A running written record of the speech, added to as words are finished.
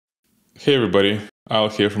Hey everybody, Al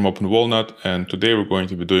here from Open Walnut, and today we're going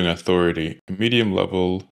to be doing Authority, a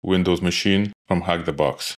medium-level Windows machine from Hack the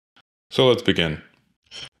Box. So let's begin.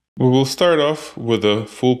 We will start off with a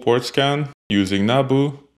full port scan using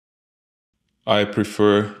Nabu. I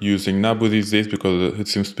prefer using Nabu these days because it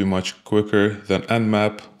seems to be much quicker than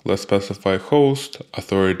Nmap. Let's specify host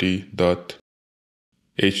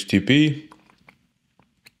authority.http.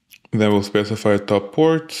 Then we'll specify top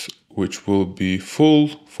ports, which will be full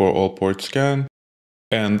for all port scan.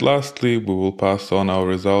 And lastly, we will pass on our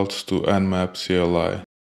results to Nmap CLI,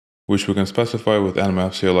 which we can specify with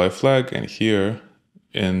Nmap CLI flag. And here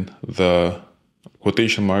in the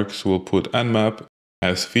quotation marks, we'll put Nmap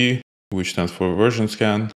as V, which stands for version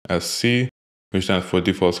scan, as C, which stands for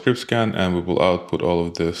default script scan, and we will output all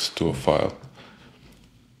of this to a file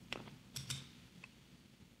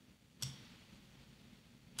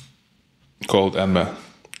called Nmap.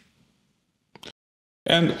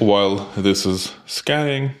 And while this is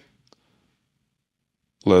scanning,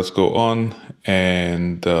 let's go on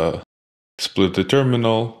and split the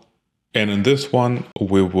terminal. And in this one,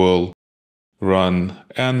 we will run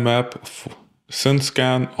nmap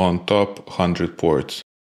scan on top 100 ports,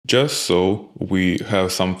 just so we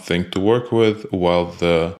have something to work with while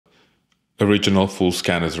the original full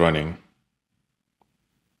scan is running.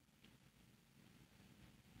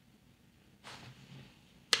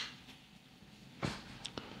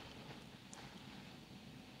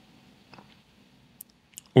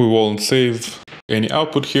 We won't save any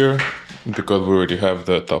output here because we already have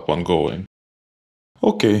the top one going.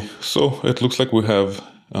 Okay, so it looks like we have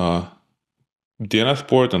DNS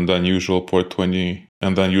port and then usual port 20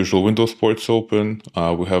 and then usual Windows ports open.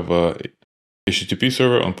 We have a HTTP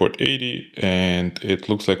server on port 80, and it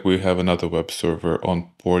looks like we have another web server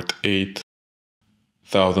on port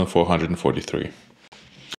 8443.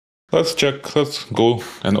 Let's go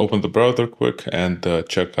and open the browser quick and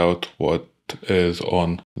check out what is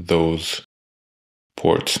on those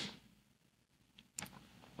ports.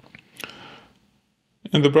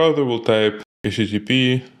 In the browser, we'll type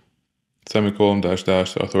http //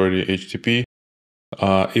 authority http.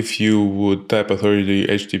 If you would type authority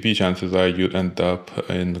http, chances are you'd end up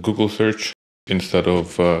in Google search instead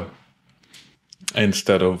of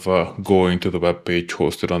going to the web page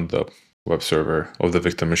hosted on the web server of the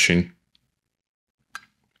victim machine.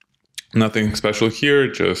 Nothing special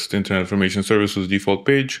here, just Internet Information Services default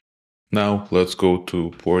page. Now let's go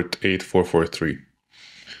to port 8443.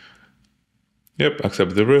 Yep,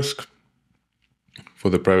 accept the risk for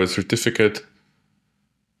the private certificate.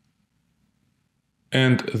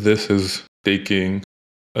 And this is taking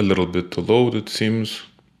a little bit to load, it seems.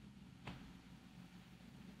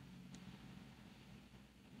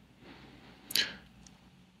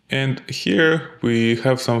 And here we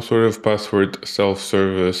have some sort of password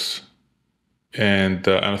self-service and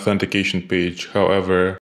an authentication page.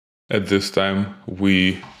 However, at this time,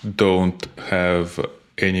 we don't have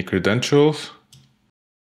any credentials.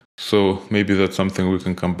 So maybe that's something we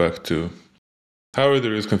can come back to. However,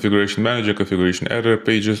 there is configuration manager, configuration editor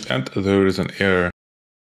pages, and there is an error.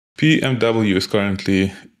 PMW is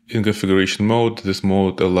currently in configuration mode. This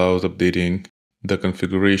mode allows updating the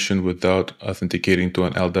configuration without authenticating to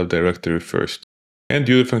an LDAP directory first. And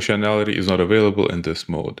user functionality is not available in this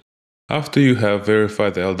mode. After you have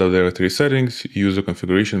verified the LDAP directory settings, use the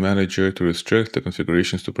configuration manager to restrict the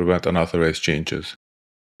configurations to prevent unauthorized changes.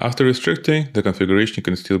 After restricting, the configuration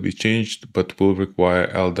can still be changed, but will require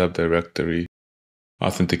LDAP directory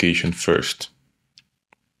authentication first.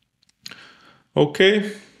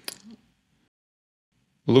 Okay.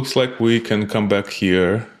 Looks like we can come back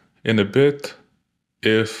here in a bit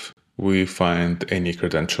if we find any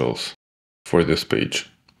credentials for this page.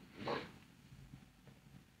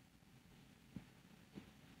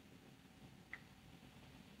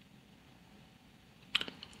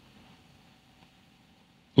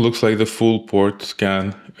 Looks like the full port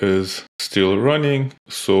scan is still running,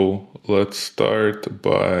 so let's start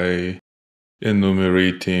by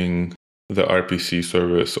enumerating the RPC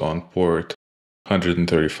service on port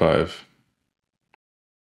 135.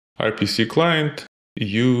 RPC client,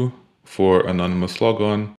 U for anonymous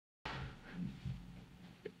logon,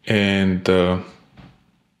 and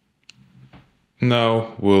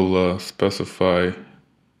now we'll specify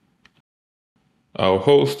our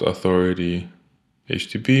host authority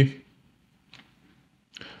HTTP.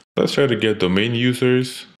 Let's try to get domain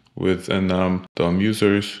users with enum dom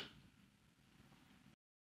users.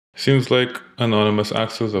 Seems like anonymous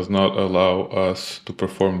access does not allow us to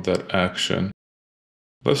perform that action.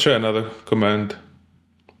 Let's try another command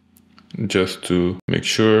just to make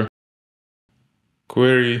sure.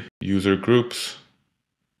 Query user groups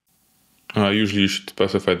Usually you should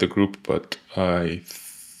specify the group, but I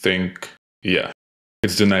think, yeah,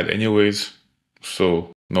 it's denied anyways,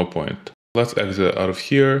 so no point. Let's exit out of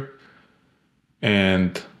here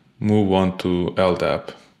and move on to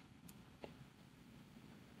LDAP.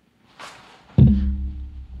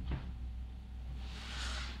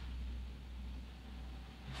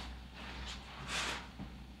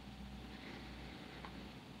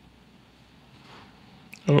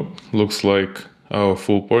 Oh, looks like our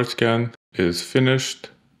full port scan is finished.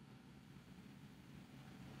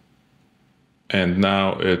 And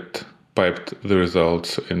now it piped the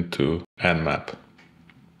results into Nmap.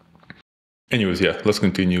 Anyways, yeah, let's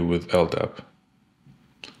continue with LDAP.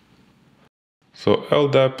 So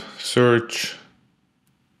LDAP search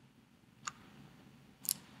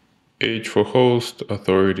H for host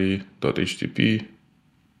authority.htp.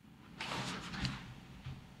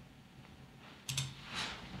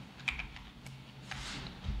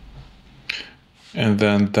 And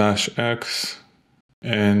then -x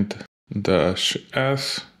and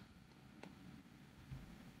 -s.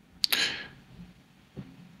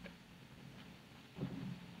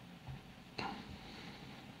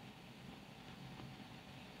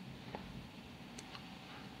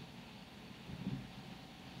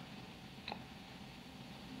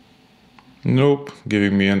 Nope,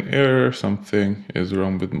 giving me an error. Something is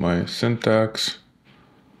wrong with my syntax.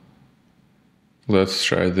 Let's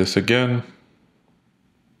try this again.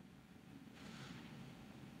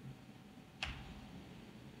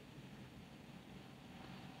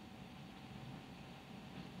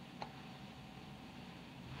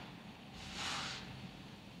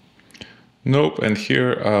 Nope, and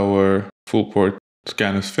here our full port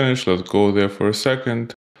scan is finished. Let's go there for a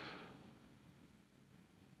second.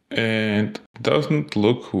 And doesn't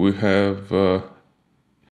look we have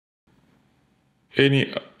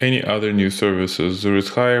any other new services. There is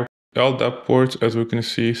higher LDAP ports, as we can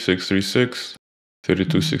see, 636,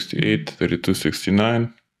 3268,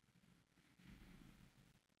 3269.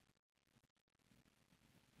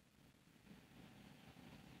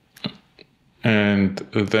 And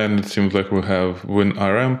then it seems like we have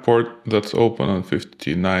WinRM port that's open on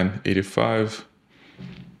 5985.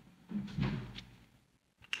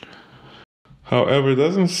 However, there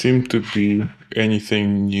doesn't seem to be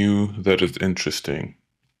anything new that is interesting.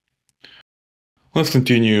 Let's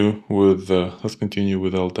continue with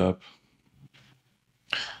LDAP.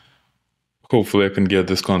 Hopefully I can get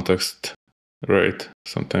this context right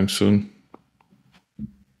sometime soon.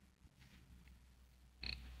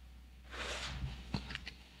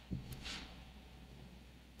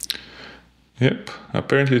 Yep,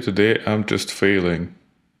 apparently today I'm just failing.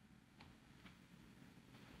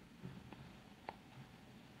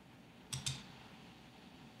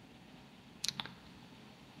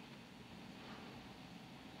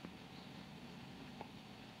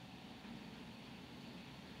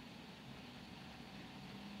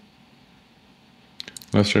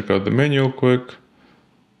 Let's check out the menu real quick.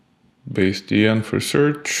 Base DN for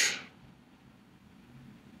search.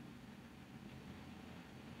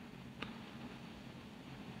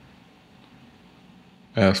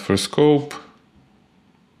 As for scope.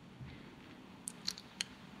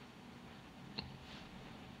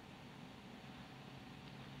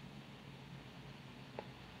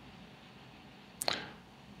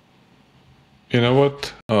 You know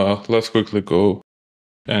what? Let's quickly go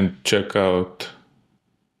and check out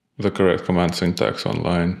the correct command syntax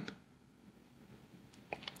online.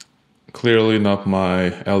 Clearly not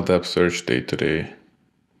my LDAP search day today.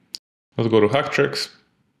 Let's go to hack checks,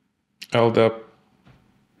 LDAP.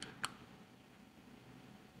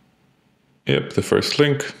 Yep, the first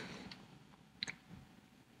link.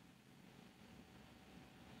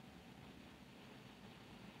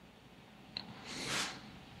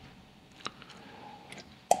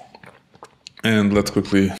 And let's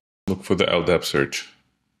quickly look for the LDAP search.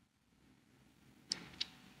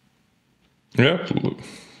 Yep.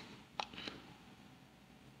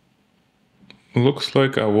 Looks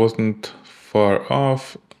like I wasn't far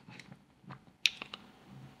off.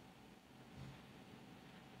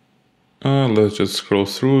 Let's just scroll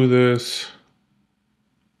through this.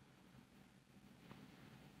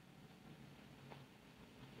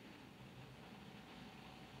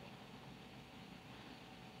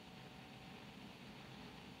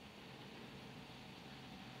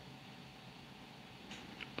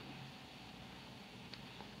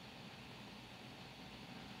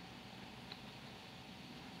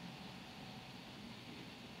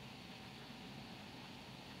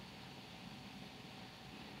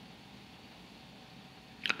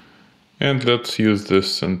 And let's use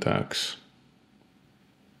this syntax.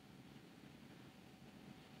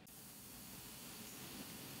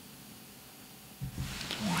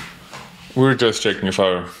 We're just checking if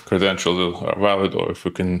our credentials are valid or if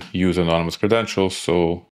we can use anonymous credentials,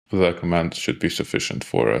 so that command should be sufficient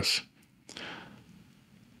for us.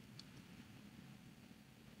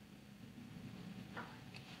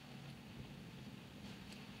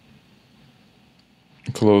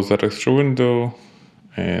 Close that extra window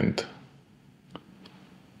and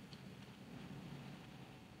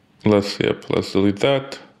let's delete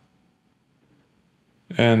that.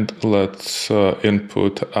 And let's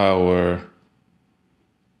input our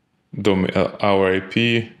domain, our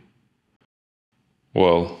IP,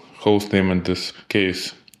 well, host name in this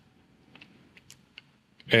case,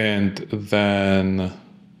 and then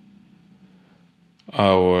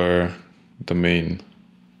our domain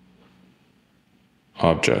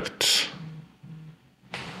objects.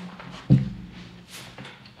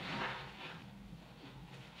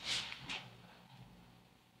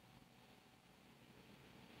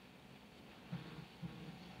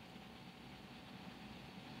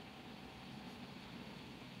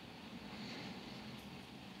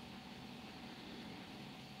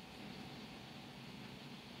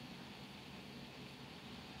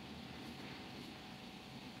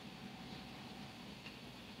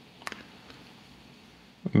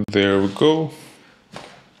 There we go.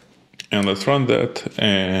 And let's run that.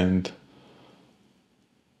 And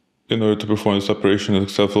in order to perform this operation, a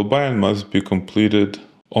successful bind must be completed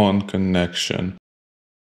on connection.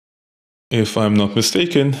 If I'm not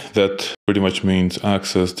mistaken, that pretty much means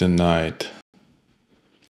access denied.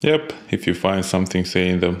 Yep, if you find something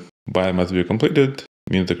saying the bind must be completed,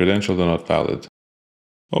 means the credentials are not valid.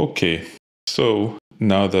 Okay, so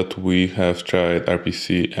now that we have tried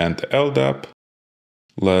RPC and LDAP,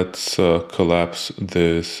 let's collapse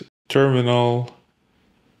this terminal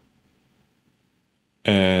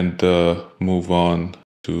and move on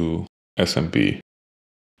to SMB.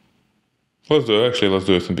 Let's do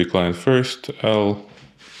SMB client first.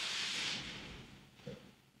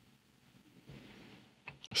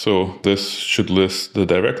 So this should list the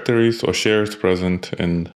directories or shares present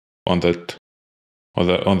on that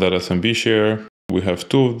SMB share. We have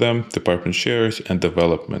two of them: department shares and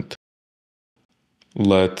development.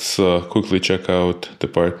 Let's quickly check out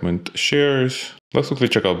department shares. Let's quickly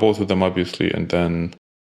check out both of them, obviously, and then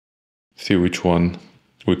see which one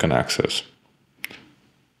we can access.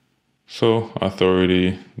 So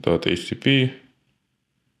authority.htp,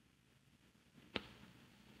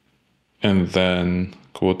 and then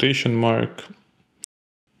quotation mark,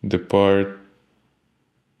 department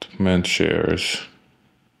shares,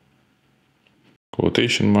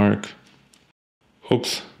 quotation mark.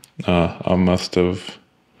 Oops, I must have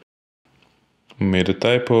made a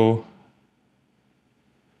typo.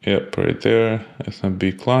 Yep, right there,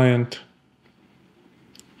 SMB client.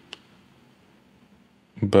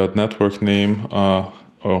 But network name, oh,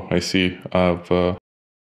 I see, I've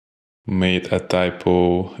made a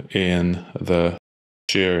typo in the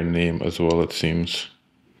share name as well, it seems.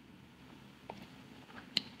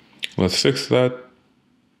 Let's fix that.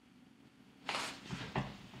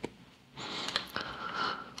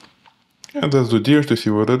 And let's do dir to see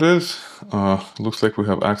what it is. Looks like we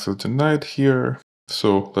have access denied here.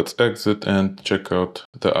 So let's exit and check out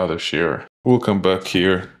the other share. We'll come back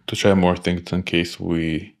here to try more things in case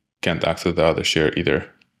we can't access the other share either.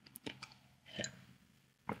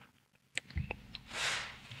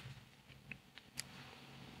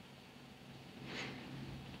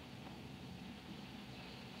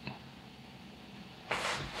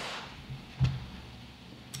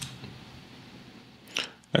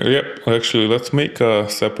 Yep, actually, let's make a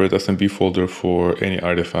separate SMB folder for any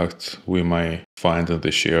artifacts we might find in the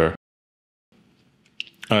share.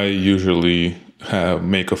 I usually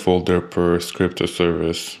make a folder per script or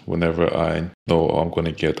service whenever I know I'm going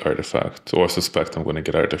to get artifacts or suspect I'm going to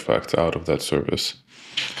get artifacts out of that service.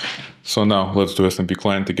 So now let's do SMB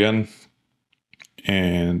client again,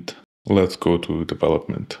 and let's go to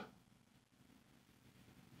development.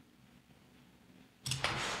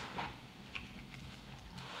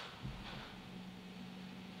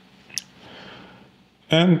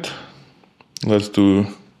 And let's do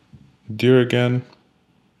dir again.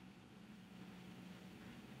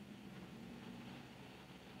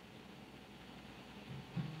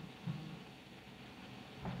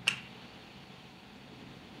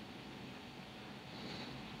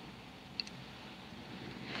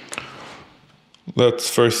 Let's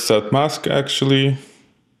first set mask actually,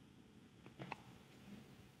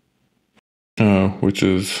 which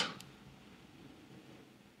is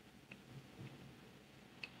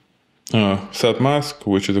set mask,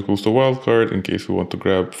 which is equals to wildcard in case we want to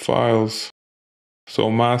grab files.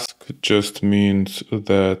 So mask just means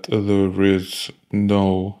that there is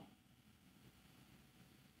no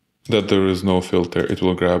that there is no filter. It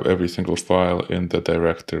will grab every single file in the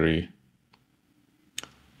directory.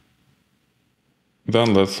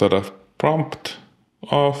 Then let's set a prompt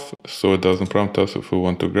off so it doesn't prompt us if we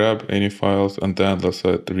want to grab any files, and then let's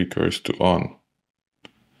set recurse to on.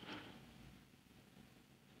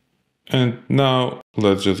 And now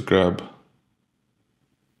let's just grab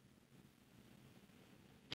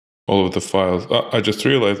all of the files. I just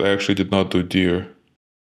realized I actually did not do dir,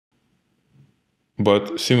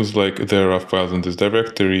 but seems like there are files in this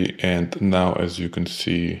directory, and now as you can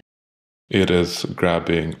see, it is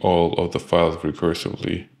grabbing all of the files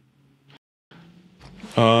recursively.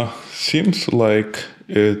 Seems like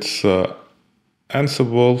it's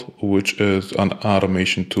Ansible, which is an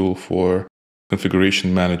automation tool for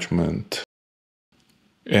configuration management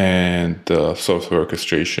and software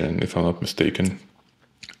orchestration, if I'm not mistaken.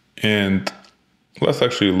 And let's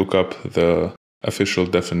actually look up the official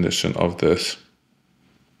definition of this.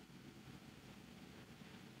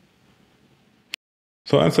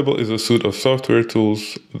 So Ansible is a suite of software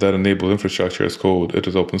tools that enable infrastructure as code. It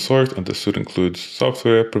is open source, and the suite includes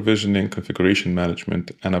software provisioning, configuration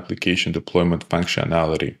management, and application deployment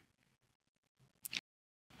functionality.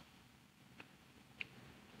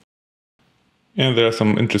 And there are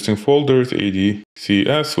some interesting folders: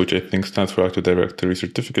 ADCS, which I think stands for Active Directory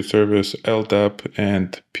Certificate Service, LDAP,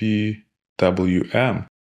 and PWM,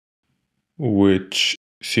 which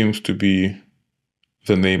seems to be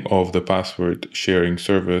the name of the password sharing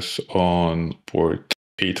service on port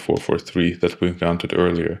 8443 that we encountered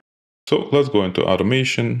earlier. So let's go into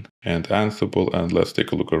automation and Ansible and let's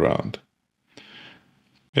take a look around.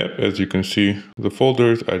 Yep, as you can see, the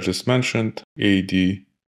folders I just mentioned, ADCS.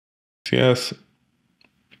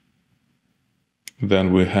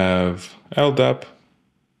 Then we have LDAP,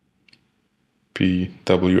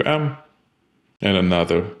 PWM, and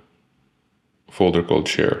another folder called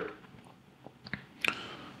share.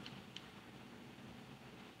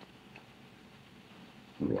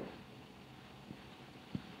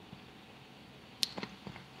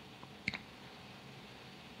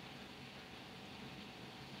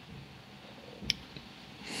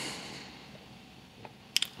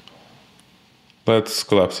 Let's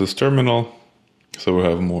collapse this terminal so we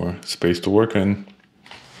have more space to work in.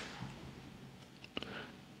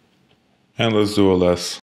 And let's do a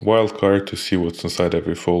less wildcard to see what's inside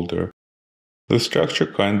every folder. The structure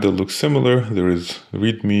kind of looks similar. There is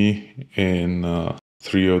README in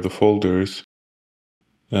 3 of the folders.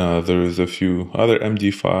 There is a few other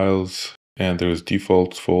MD files, and there's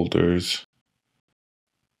defaults folders.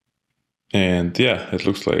 And yeah, it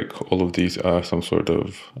looks like all of these are some sort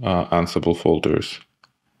of Ansible folders.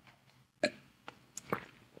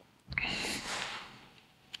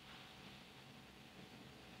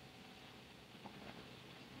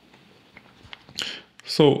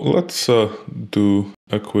 So let's do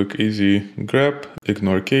a quick easy grep,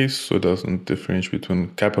 ignore case so it doesn't differentiate between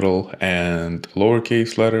capital and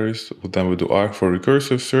lowercase letters. Then we do R for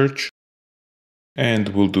recursive search, and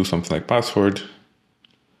we'll do something like password,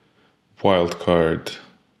 wildcard,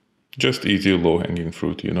 just easy low-hanging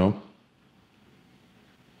fruit, you know.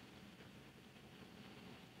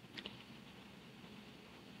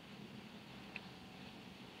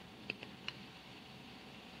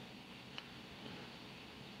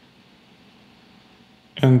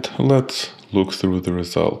 And let's look through the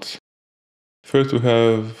results. First, we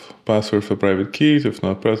have password for private keys. If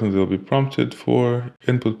not present, they'll be prompted for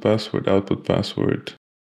input password, output password.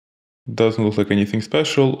 Doesn't look like anything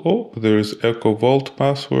special. Oh, there's echo vault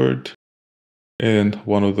password in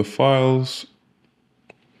one of the files.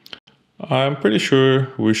 I'm pretty sure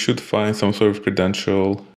we should find some sort of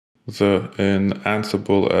credential in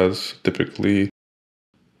Ansible, as typically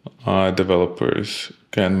developers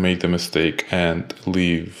can make the mistake and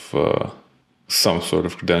leave some sort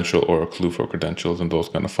of credential or a clue for credentials in those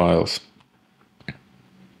kind of files.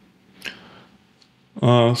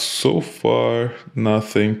 So far,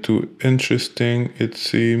 nothing too interesting, it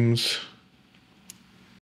seems.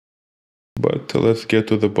 But let's get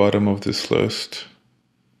to the bottom of this list.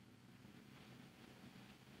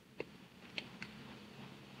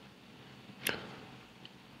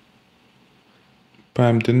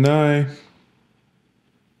 PAM deny.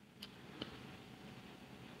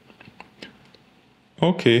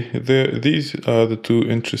 Okay, these are the two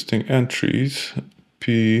interesting entries.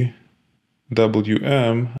 PWM,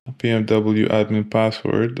 PMW admin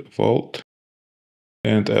password vault,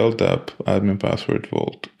 and LDAP admin password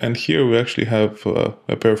vault. And here we actually have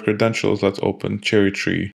a pair of credentials. Let's open Cherry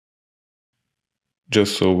Tree,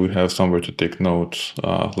 just so we have somewhere to take notes.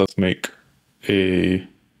 Let's make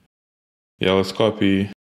let's copy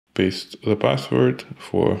paste the password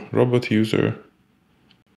for robot user.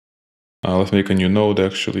 Let's make a new node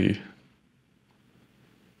actually.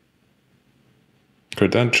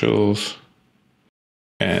 Credentials.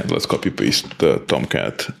 And let's copy paste the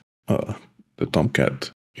Tomcat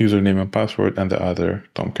username and password and the other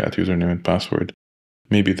Tomcat username and password.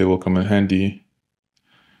 Maybe they will come in handy.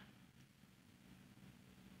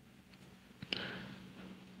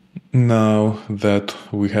 Now that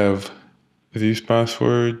we have these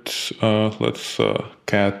passwords, let's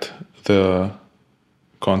cat the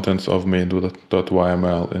contents of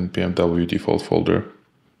main.yml in pmw default folder.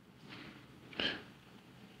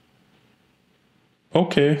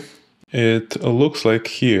 Okay, it looks like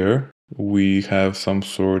here we have some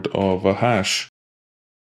sort of a hash.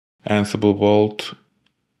 Ansible Vault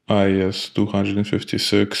IS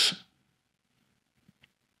 256.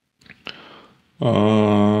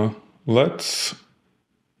 Let's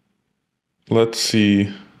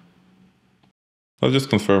see. Let's just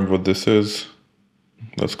confirm what this is.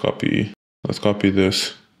 Let's copy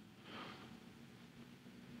this.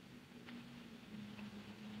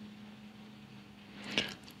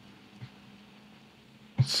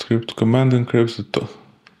 Script command encrypts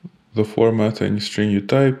the format any string you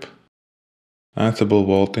type. Ansible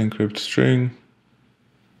Vault encrypt string.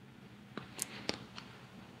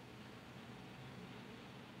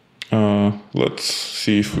 Let's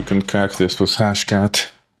see if we can crack this with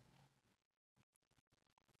hashcat.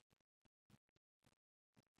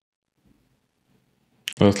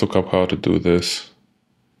 Let's look up how to do this.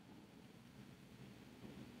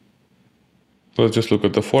 Let's just look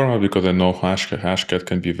at the format because I know hashcat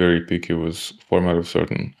can be very picky with format of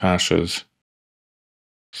certain hashes.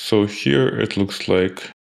 So here it looks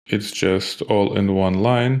like it's just all in one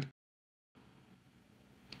line,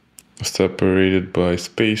 separated by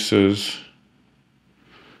spaces.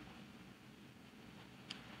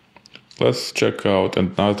 Let's check out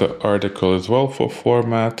another article as well for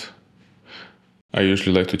format. I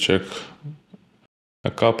usually like to check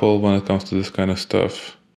a couple when it comes to this kind of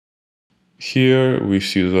stuff. Here we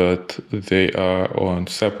see that they are on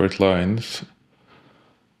separate lines,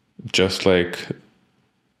 just like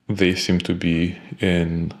they seem to be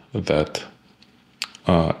in that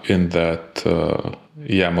YAML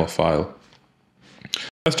file.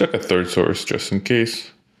 Let's check a third source just in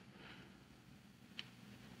case.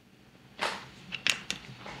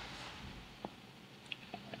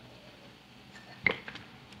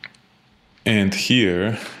 And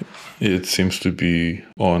here it seems to be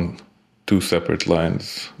on two separate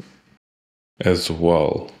lines as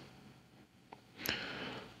well.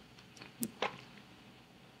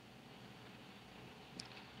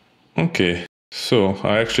 Okay, so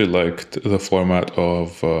I actually liked the format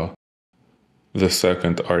of the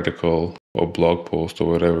second article or blog post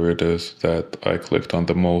or whatever it is that I clicked on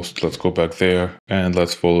the most. Let's go back there and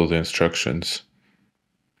let's follow the instructions.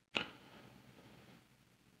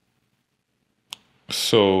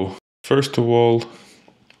 So first of all,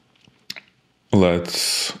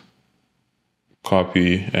 let's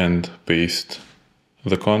copy and paste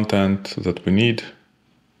the content that we need.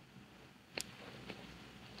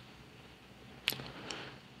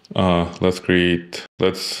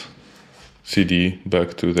 Let's cd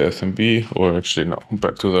back to the SMB, or actually no,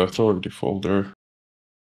 back to the authority folder.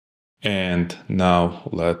 And now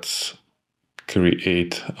let's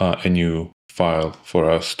create a new file for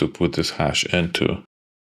us to put this hash into.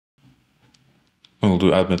 We'll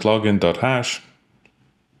do admin login.hash.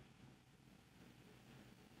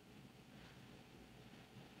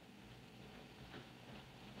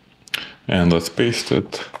 And let's paste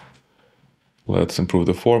it. Let's improve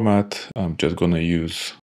the format. I'm just gonna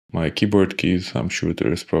use my keyboard keys. I'm sure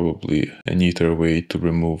there is probably a neater way to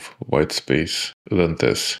remove white space than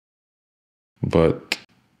this, but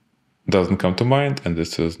doesn't come to mind, and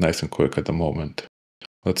this is nice and quick at the moment.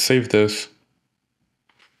 Let's save this.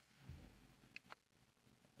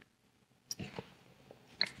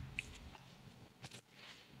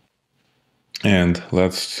 And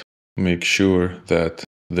let's make sure that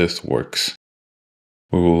this works.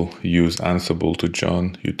 We will use Ansible to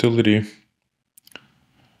John utility.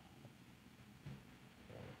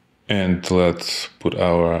 And let's put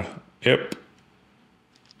our, yep,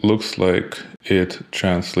 looks like it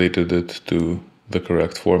translated it to the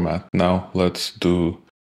correct format. Now let's do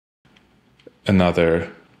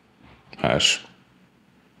another hash.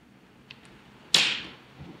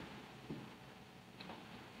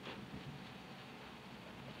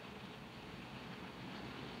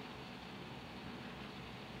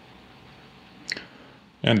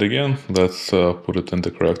 And again, let's put it in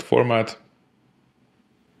the correct format.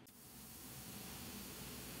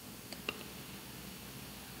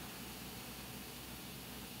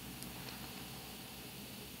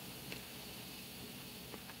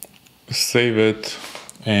 save it.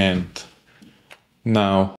 And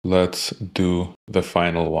now let's do the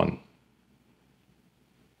final one.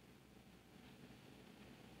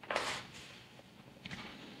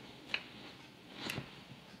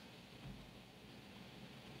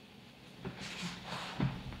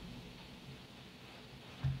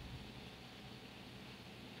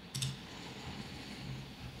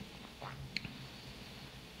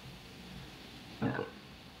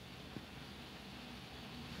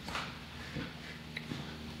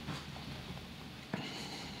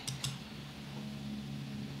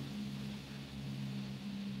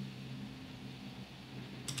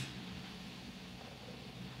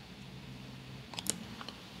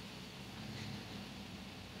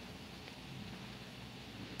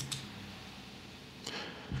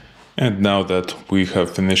 And now that we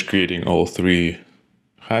have finished creating all three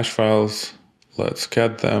hash files, let's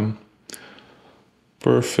cat them.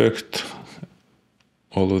 Perfect.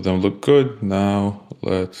 All of them look good. Now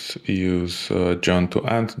let's use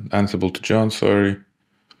Ansible to John, sorry.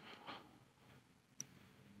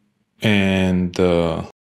 And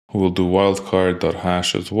we'll do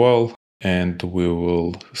wildcard.hash as well. And we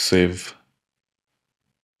will save.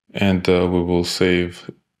 And we will save.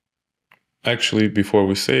 Actually, before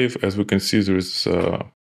we save, as we can see, there's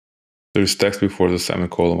text before the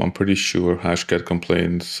semicolon. I'm pretty sure Hashcat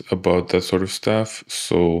complains about that sort of stuff.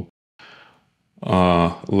 So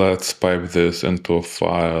let's pipe this into a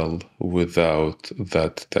file without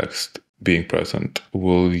that text being present.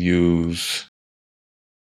 We'll use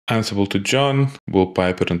Ansible to John. We'll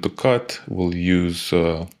pipe it into cut. We'll use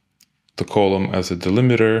the column as a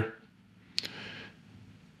delimiter.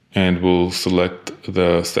 And we'll select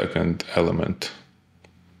the second element.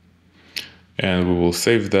 And we will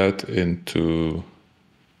save that into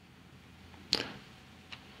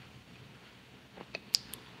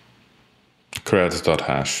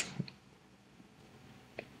creds.hash.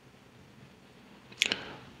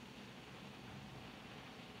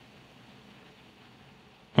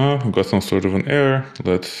 We've got some sort of an error.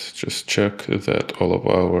 Let's just check that all of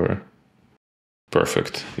our...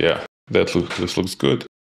 Perfect. Yeah, this looks good.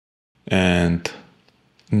 And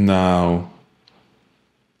now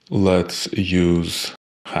let's use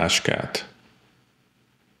hashcat.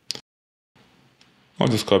 I'll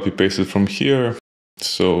just copy paste it from here.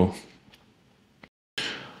 So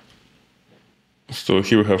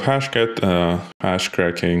here we have hashcat, hash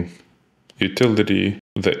cracking utility.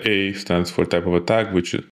 The A stands for type of attack,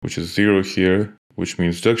 which is 0 here, which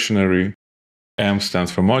means dictionary. M stands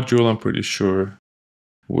for module, I'm pretty sure,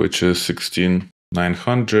 which is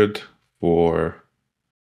 16900 for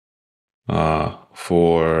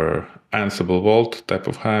Ansible Vault type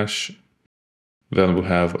of hash. Then we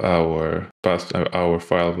have our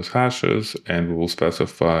file with hashes, and we will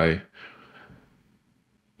specify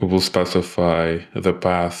the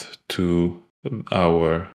path to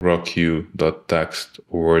our rocku.txt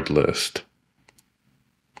word list.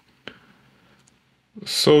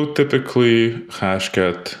 So typically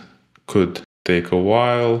hashcat could take a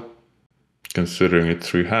while, considering it's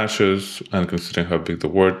 3 hashes and considering how big the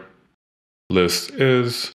word list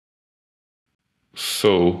is.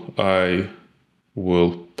 So I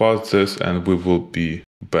will pause this and we will be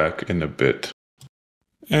back in a bit.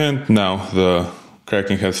 And now the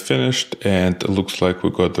cracking has finished and it looks like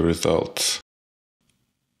we got the results.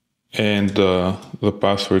 And the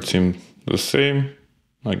passwords seem the same.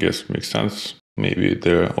 I guess makes sense. Maybe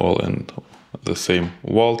they're all in the same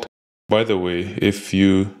vault. By the way, if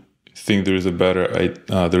you think there is a better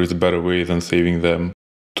way than saving them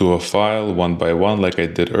to a file one by one like I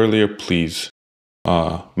did earlier, please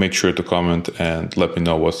make sure to comment and let me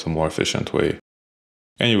know what's the more efficient way.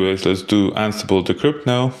 Anyways, let's do Ansible decrypt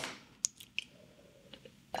now.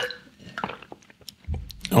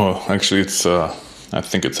 Oh, actually it's I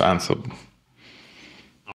think it's Ansible.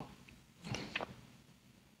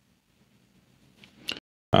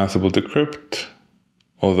 Ansible decrypt,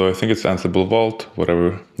 although I think it's Ansible Vault,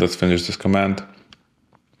 whatever. Let's finish this command.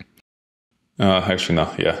 Actually, no,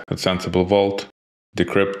 yeah, it's Ansible Vault,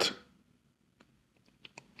 decrypt,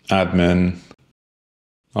 admin,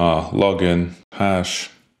 login, hash,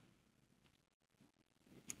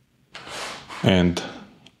 and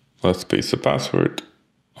let's paste the password.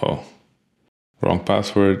 Oh, wrong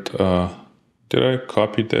password. Did I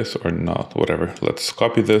copy this or not? Whatever, let's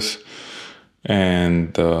copy this.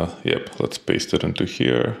 And yep, let's paste it into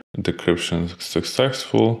here. Decryption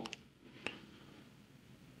successful.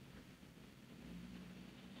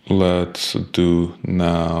 Let's do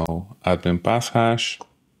now admin pass hash.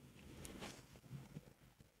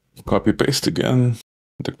 Copy paste again.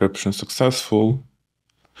 Decryption successful.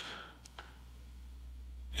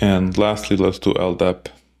 And lastly, let's do LDAP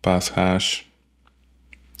pass hash.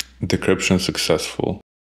 Decryption successful.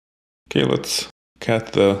 Okay, let's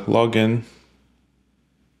cat the login.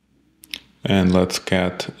 And let's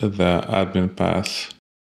cat the admin pass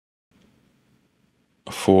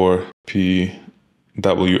for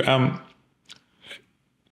PWM.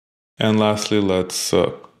 And lastly, let's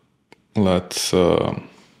decrypt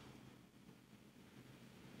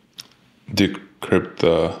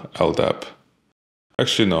the LDAP.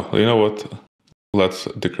 Actually, no, you know what? Let's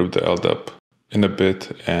decrypt the LDAP in a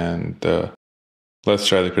bit, and let's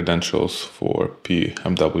try the credentials for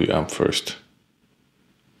PWM first.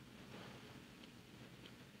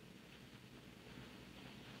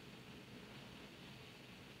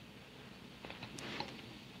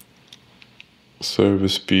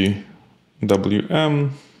 Service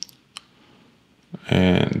PWM,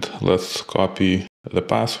 and let's copy the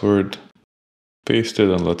password, paste it,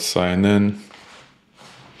 and let's sign in.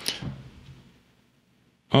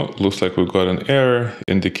 Oh, looks like we got an error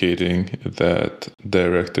indicating that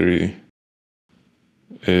directory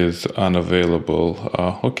is unavailable.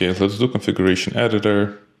 Okay, let's do configuration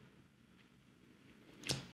editor,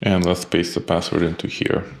 and let's paste the password into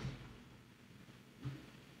here.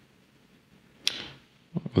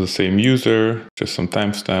 The same user, just some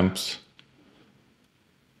timestamps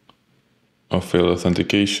of failed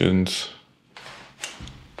authentications.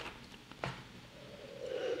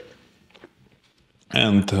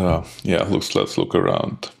 And yeah, let's look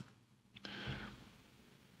around.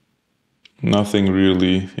 Nothing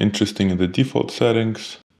really interesting in the default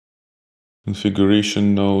settings.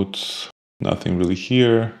 Configuration notes, nothing really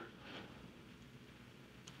here.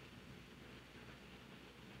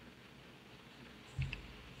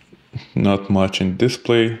 Not much in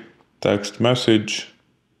display, text message.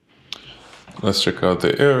 Let's check out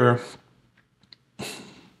the error.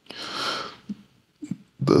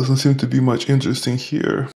 Doesn't seem to be much interesting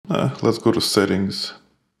here. Let's go to settings.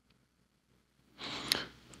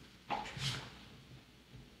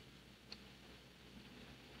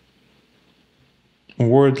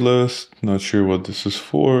 Word list, not sure what this is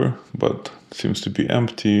for, but seems to be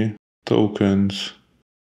empty. Tokens.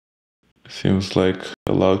 Seems like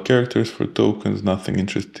allowed characters for tokens, nothing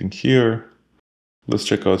interesting here. Let's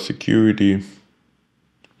check out security.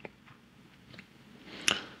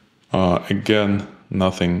 Again,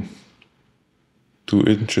 nothing too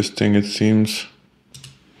interesting, it seems.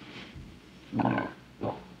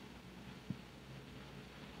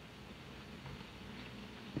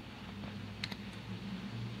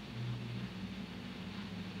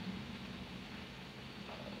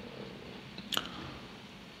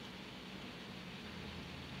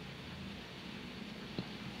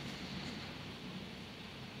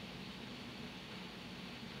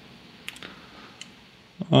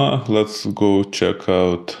 Let's go check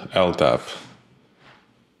out LDAP.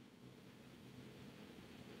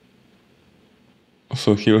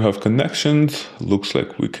 So here we have connections. Looks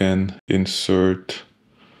like we can insert,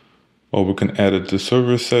 or we can edit the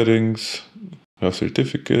server settings. We have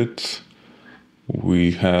certificates.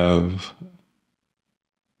 We have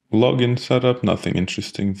login setup, nothing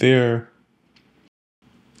interesting there.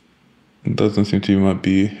 Doesn't seem to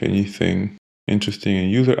be anything interesting in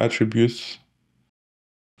user attributes.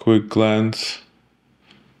 Quick glance,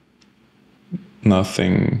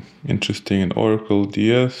 nothing interesting in Oracle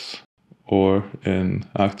DS or in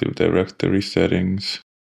Active Directory settings.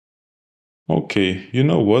 Okay, you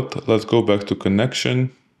know what? Let's go back to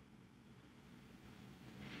connection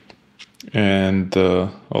and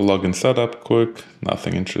a login setup quick,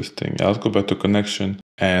 nothing interesting. Let's go back to connection,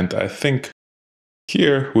 and I think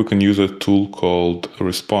here we can use a tool called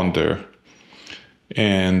Responder,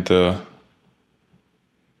 and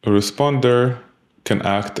a responder can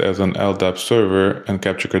act as an LDAP server and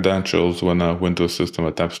capture credentials when a Windows system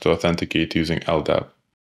attempts to authenticate using LDAP.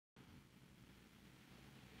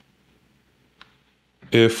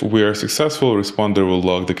 If we are successful, responder will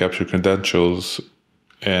log the captured credentials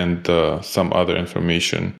and some other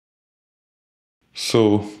information.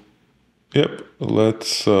 So, yep,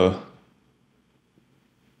 let's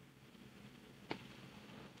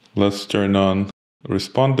turn on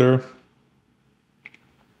responder.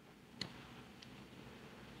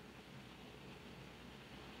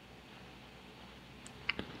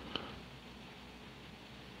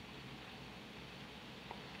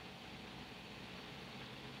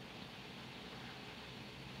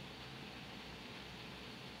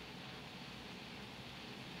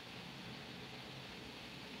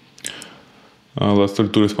 Let's do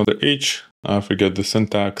responder H. Forget the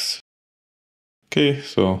syntax. Okay,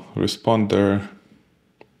 so responder.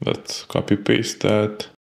 Let's copy paste that.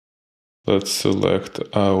 Let's select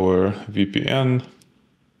our VPN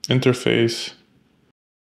interface,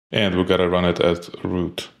 and we gotta run it as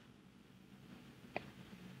root.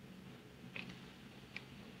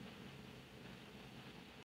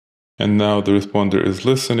 And now the responder is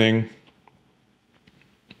listening.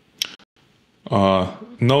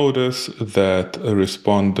 Notice that a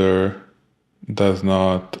responder does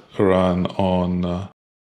not run on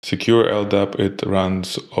secure LDAP, it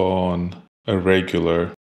runs on a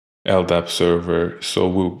regular LDAP server. So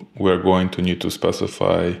we're going to need to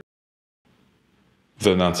specify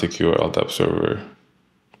the non-secure LDAP server.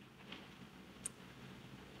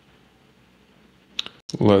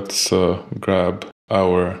 Let's grab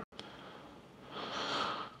our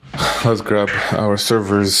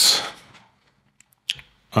server's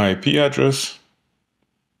IP address.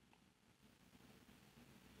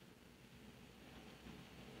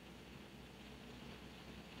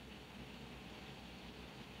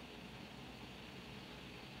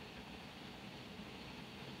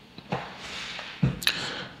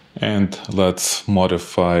 And let's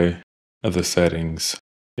modify the settings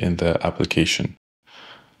in the application.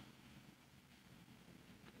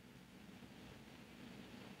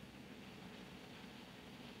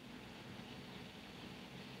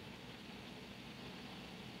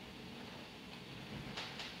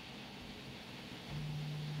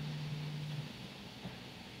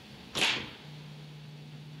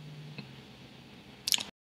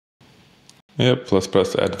 Yep, let's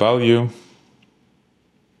press add value.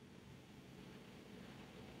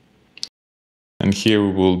 And here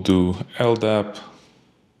we will do LDAP,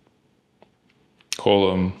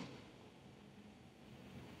 column,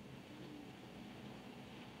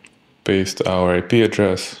 paste our IP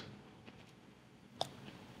address,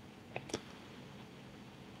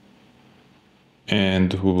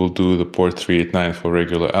 and we will do the port 389 for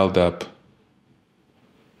regular LDAP.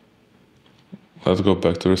 Let's go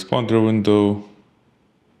back to responder window.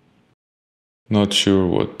 Not sure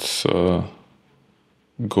what's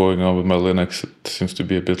going on with my Linux. It seems to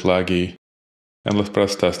be a bit laggy. And let's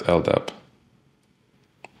press test LDAP.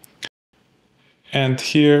 And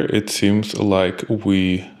here it seems like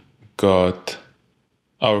we got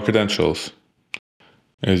our credentials.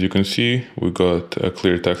 As you can see, we got a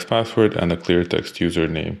clear text password and a clear text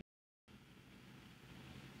username.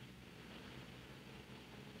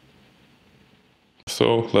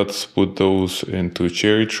 So let's put those into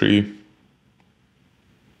cherry tree.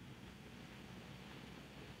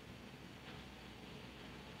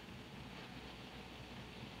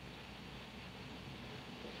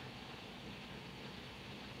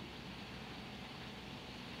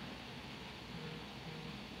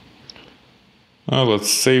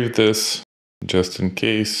 Let's save this just in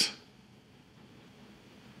case.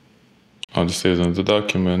 I'll just save them in the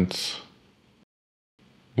documents.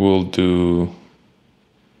 We'll do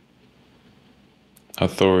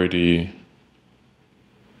authority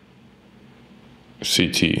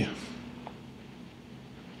CT.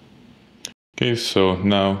 Okay, so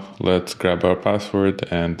now let's grab our password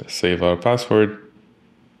and save our password.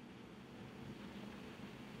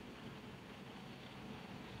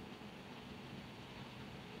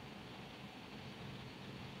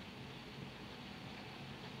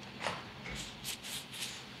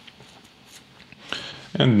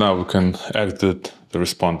 And now we can exit the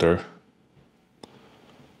responder.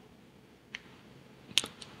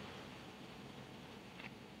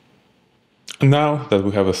 Now that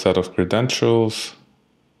we have a set of credentials,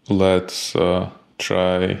 let's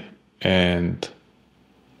try and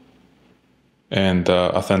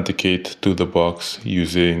authenticate to the box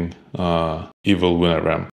using evil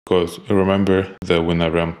WinRM. Because remember the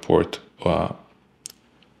WinRM port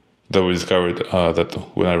that we discovered that the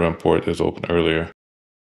WinRM port is open earlier.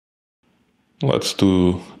 Let's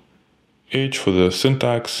do H for the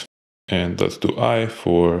syntax, and let's do I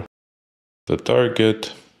for the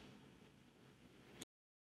target,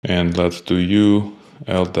 and let's do U,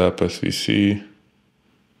 LDAP SVC,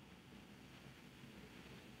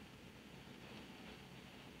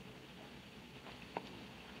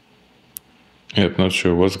 Yep, not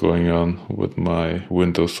sure what's going on with my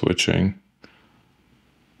window switching.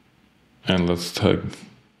 And let's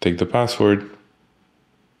take the password.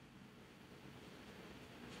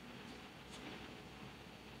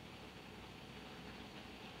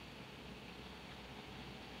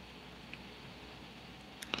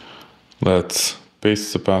 Let's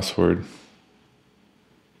paste the password.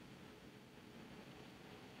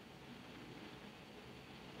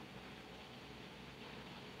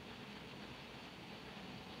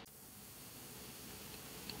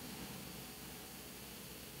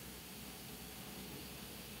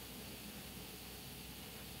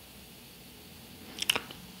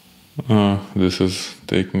 This is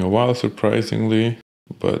taking a while, surprisingly,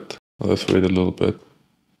 but let's wait a little bit.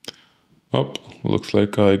 Oh, looks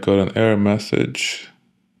like I got an error message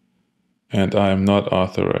and I am not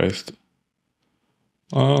authorized.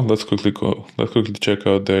 Let's quickly check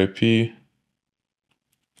out the IP.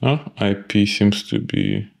 IP seems to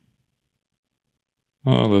be.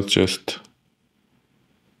 Let's just.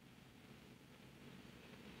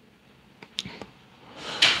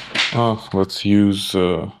 Let's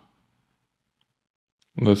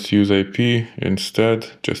use IP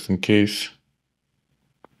instead, just in case.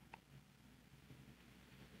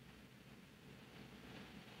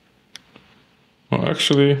 Well,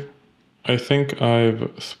 actually, I think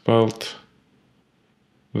I've spelled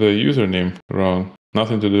the username wrong.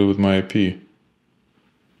 Nothing to do with my IP.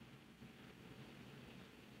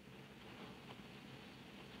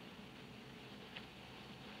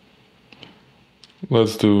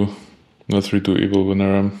 Let's redo evil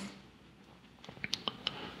venerum.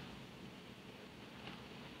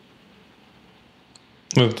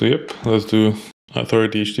 Let's do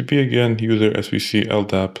authority HTTP again, user SVC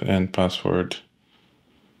LDAP, and password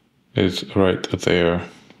is right there.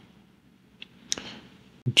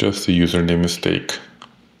 Just a username mistake.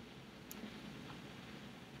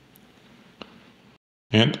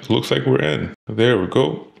 And it looks like we're in. There we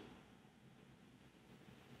go.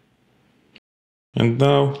 And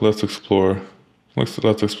now let's explore.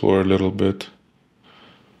 Let's explore a little bit.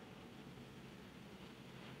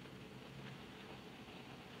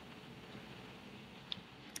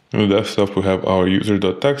 In the desktop, we have our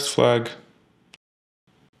user.txt flag.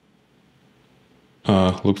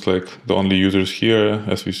 Looks like the only users here,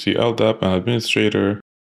 SVC LDAP and administrator.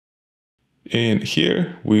 And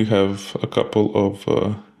here we have a couple of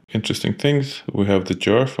interesting things. We have the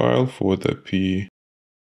jar file for the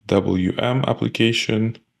PWM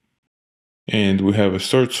application. And we have a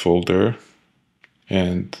certs folder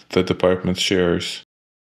and the department shares.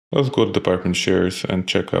 Let's go to department shares and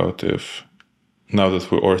check out if, now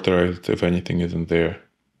that we're authorized, if anything isn't there.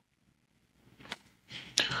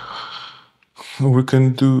 We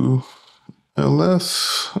can do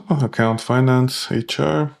LS, account finance,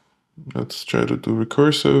 HR. Let's try to do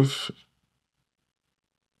recursive.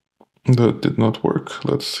 That did not work.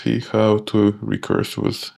 Let's see how to recurse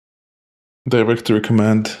with directory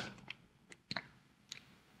command.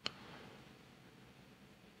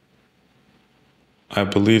 I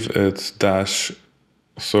believe it's /s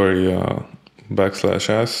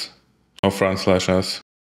or front/s.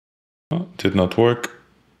 Did not work.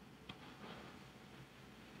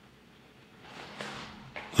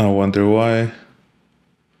 I wonder why.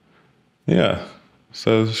 Yeah,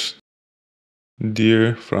 says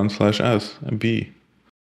dear front/s b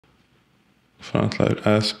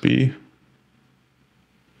front/s b.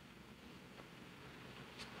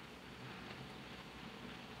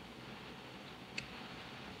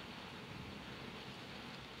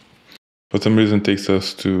 For some reason, it takes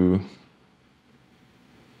us to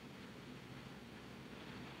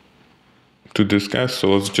disk S.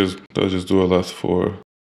 So let's just do ls for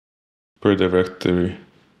per directory.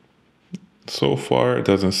 So far, it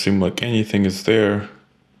doesn't seem like anything is there.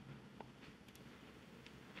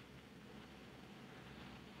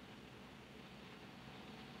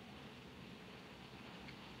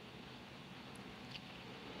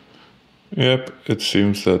 Yep, it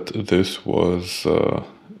seems that this was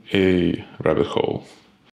a rabbit hole.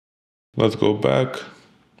 Let's go back,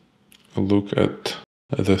 look at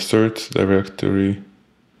the certs directory.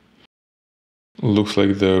 Looks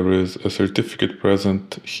like there is a certificate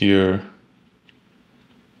present here.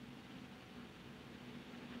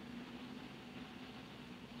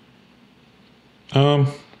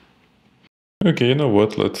 Okay, you know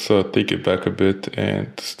what? Let's take it back a bit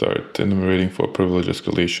and start enumerating for privilege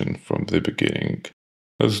escalation from the beginning.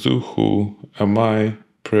 Let's do whoami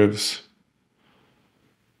privs.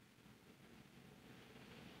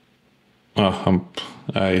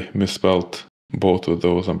 I misspelled both of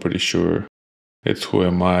those, I'm pretty sure. It's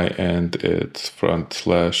whoami and it's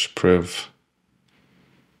front/priv.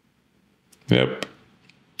 Yep.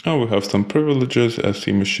 Now we have some privileges as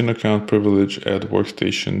the machine account privilege, add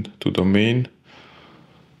workstation to domain.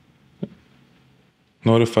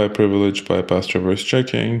 Notify privilege, bypass traverse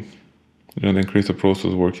checking, and increase the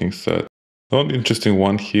process working set. The only interesting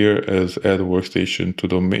one here is add workstation to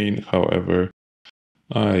domain. However,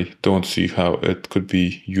 I don't see how it could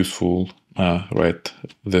be useful right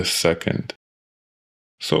this second.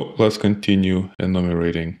 So let's continue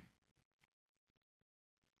enumerating.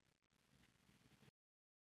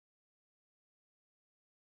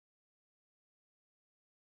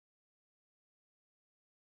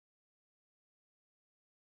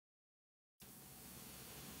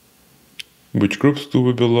 Which groups do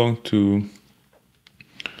we belong to?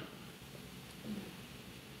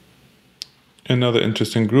 Another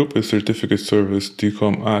interesting group is certificate service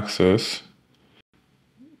decom access,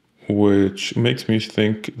 which makes me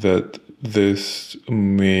think that this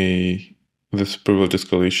privilege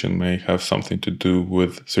escalation may have something to do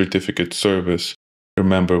with certificate service.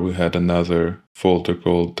 Remember, we had another folder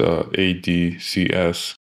called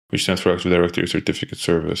ADCS, which stands for Active Directory Certificate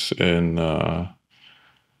Service in our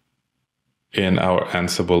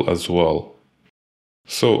Ansible as well.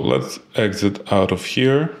 So let's exit out of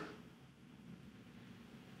here.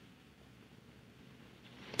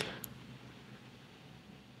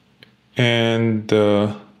 And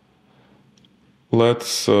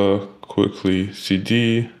let's quickly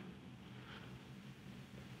cd.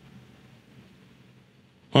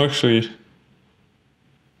 Actually,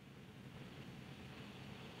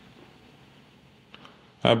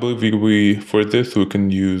 I believe for this we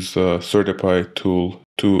can use certipy tool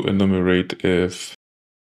to enumerate if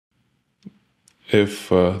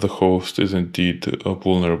the host is indeed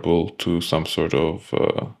vulnerable to some sort of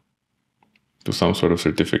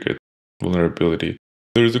certificate vulnerability.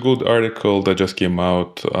 There is a good article that just came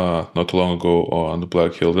out not too long ago on the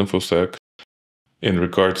Black Hills InfoSec in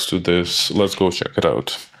regards to this. Let's go check it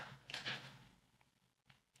out.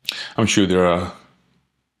 I'm sure there are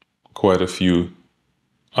quite a few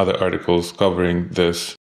other articles covering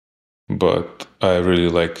this, but I really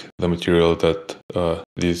like the material that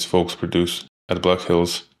these folks produce at Black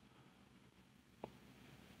Hills.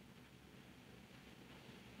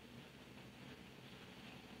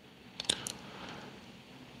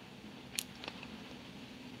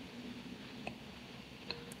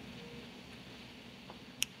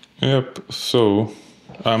 Yep, so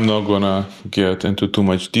I'm not gonna get into too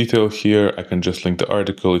much detail here. I can just link the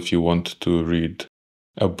article if you want to read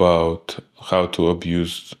about how to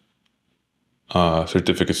abuse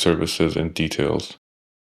certificate services in details.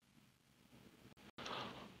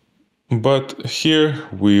 But here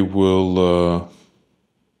we will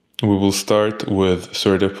start with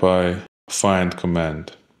certipy find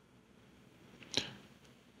command,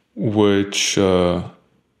 which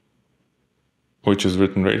is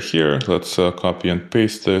written right here. Let's copy and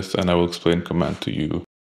paste this, and I will explain command to you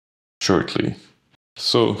shortly.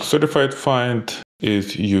 So certified find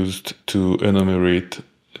is used to enumerate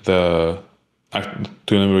Active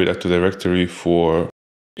Directory for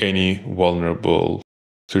any vulnerable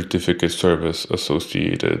certificate service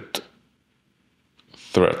associated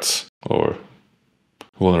threats or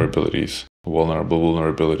vulnerabilities.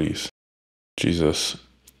 Jesus.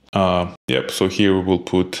 Yep, so here we will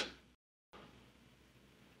put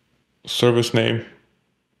service name,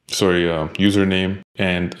 username,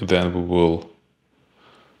 and then we will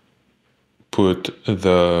put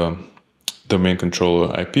the domain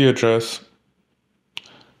controller IP address.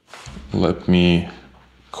 Let me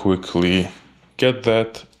quickly get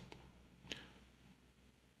that.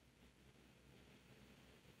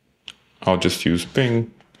 I'll just use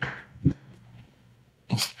ping.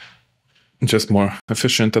 Just more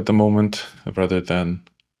efficient at the moment rather than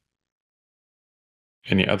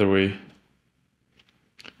any other way.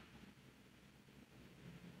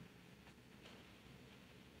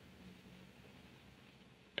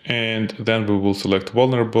 And then we will select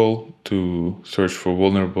vulnerable to search for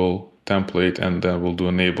vulnerable template, and then we'll do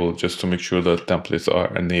enable just to make sure that templates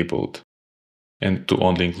are enabled and to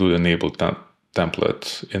only include enabled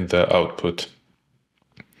templates in the output.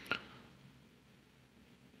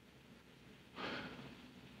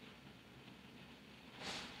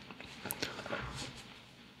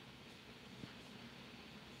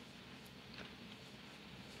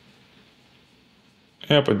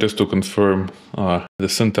 Yeah, but just to confirm the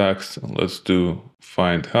syntax, let's do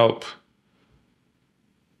find help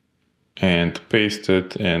and paste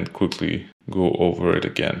it and quickly go over it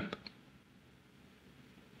again.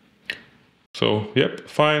 So, yep,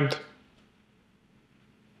 find.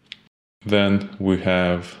 Then we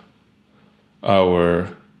have our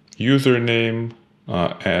username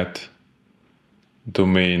at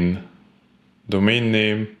domain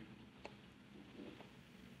name.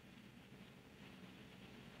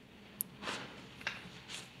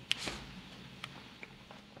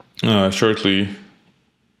 Shortly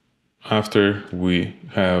after, we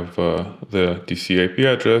have the DC IP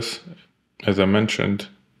address, as I mentioned.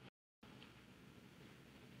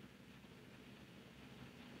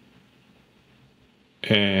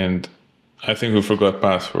 And I think we forgot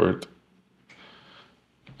password.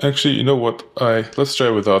 Actually, you know what? Let's try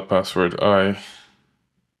without password. I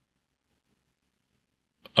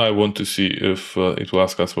want to see if it will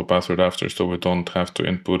ask us for password after, so we don't have to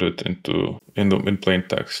input it in plain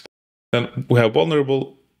text. Then we have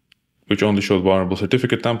vulnerable, which only shows vulnerable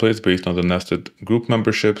certificate templates based on the nested group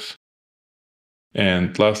memberships.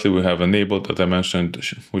 And lastly, we have enabled, as I mentioned,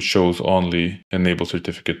 which shows only enable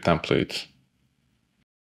certificate templates.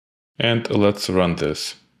 And let's run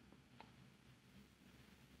this.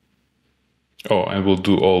 Oh, and we'll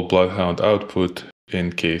do all Bloodhound output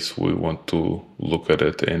in case we want to look at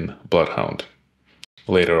it in Bloodhound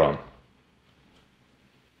later on.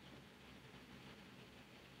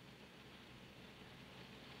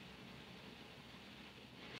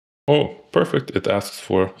 Oh, perfect. It asks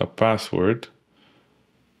for a password,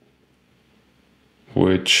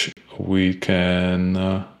 which we can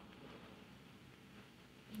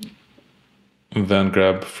then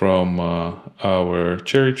grab from our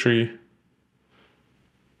cherry tree.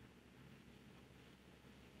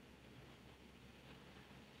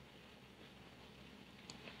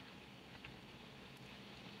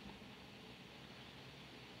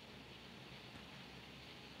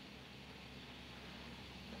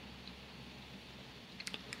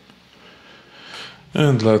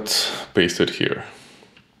 And let's paste it here.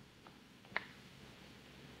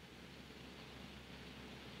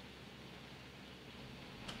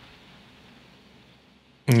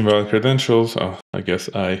 Invalid credentials. Oh, I guess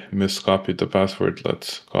I miscopied the password.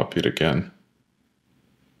 Let's copy it again.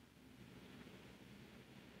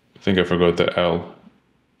 I think I forgot the L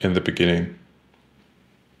in the beginning.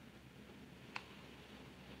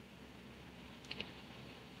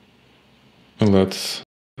 Let's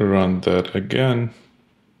run that again.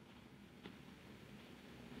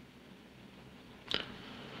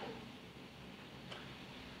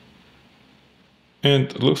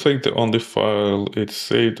 And it looks like the only file it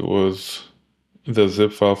saved was the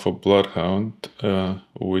zip file for Bloodhound,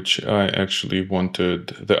 which I actually wanted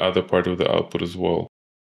the other part of the output as well.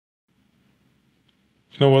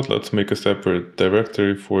 You know what, let's make a separate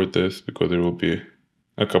directory for this because there will be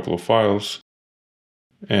a couple of files.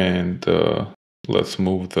 And let's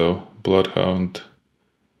move the Bloodhound,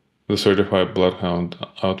 the certified Bloodhound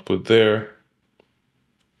output there.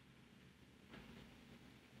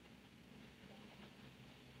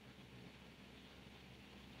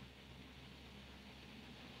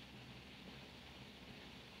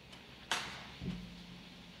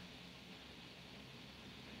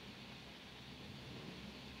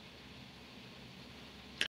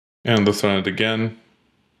 And let's run it again.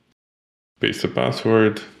 Paste the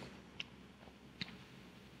password.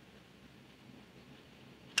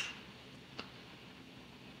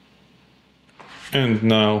 And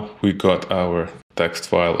now we got our text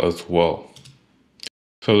file as well.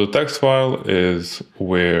 So the text file is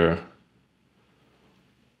where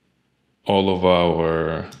all of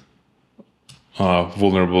our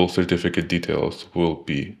vulnerable certificate details will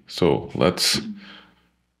be. So let's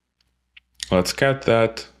cat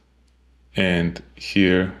that. And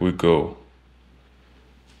here we go.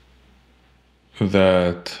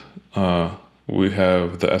 That we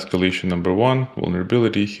have the escalation number 1,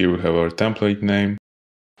 vulnerability. Here we have our template name,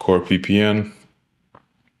 core PPN.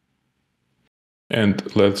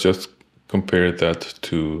 And let's just compare that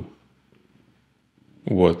to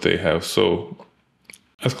what they have. So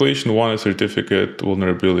escalation 1 is certificate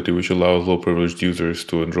vulnerability, which allows low-privileged users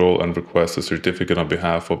to enroll and request a certificate on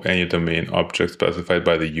behalf of any domain object specified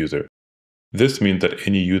by the user. This means that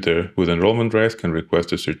any user with enrollment rights can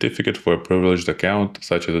request a certificate for a privileged account,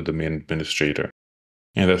 such as a domain administrator.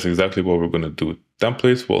 And that's exactly what we're going to do.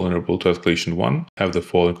 Templates vulnerable to escalation 1 have the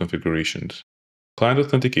following configurations. Client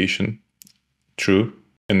authentication, true.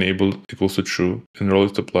 Enabled equals to true.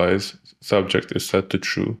 Enrolled applies. Subject is set to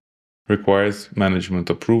true. Requires management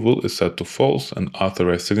approval is set to false. And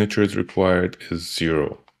authorized signatures required is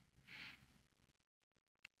 0.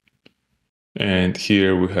 And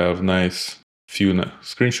here we have nice few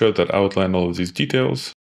screenshots that outline all of these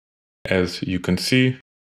details. As you can see,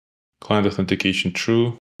 client authentication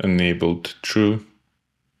true, enabled true.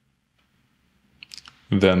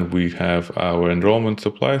 Then we have our enrollment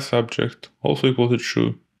supply subject, also equal to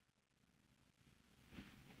true.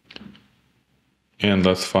 And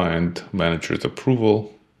let's find manager's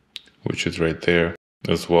approval, which is right there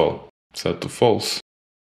as well, set to false.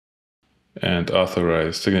 And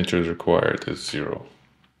authorized signatures required is 0.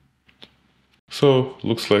 So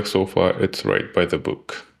looks like so far it's right by the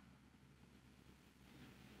book.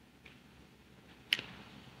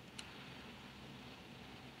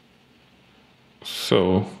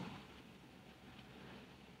 So,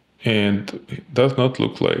 and it does not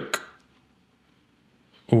look like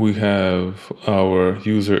we have our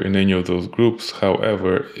user in any of those groups.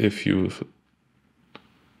 However, if you've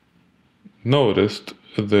noticed,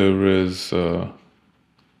 there is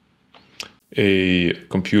a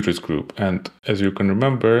computers group. And as you can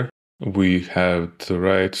remember, we have the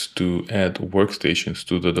rights to add workstations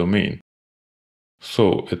to the domain.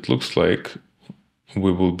 So it looks like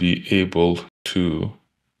we will be able to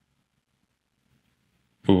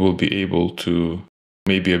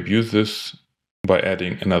maybe abuse this by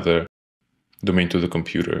adding another domain to the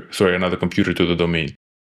computer, another computer to the domain.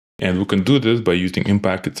 And we can do this by using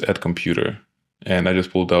impact's add computer. And I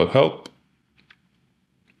just pulled out help.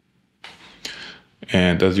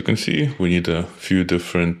 And as you can see, we need a few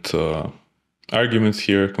different arguments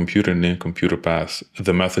here: computer name, computer path,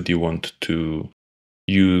 the method you want to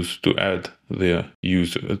use to add the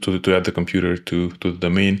user to add the computer to the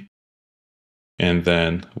domain. And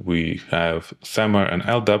then we have SAMR and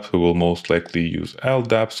LDAP, who will most likely use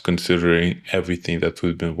LDAPs, considering everything that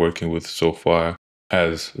we've been working with so far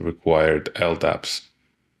has required LDAPs,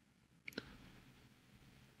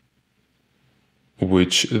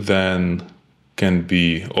 which then can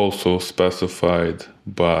be also specified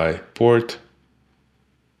by port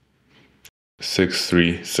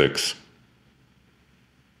 636.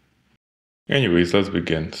 Anyways, let's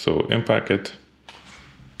begin. So in packet,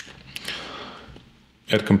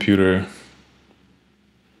 add computer,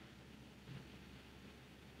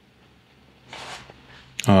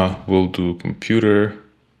 we'll do computer,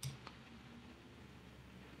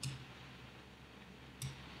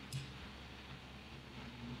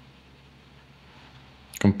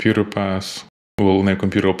 computer path, we'll name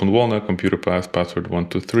computer open walnut, computer path, password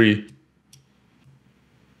 123.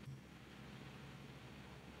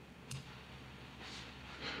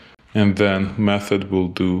 And then method will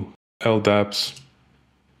do LDAPs.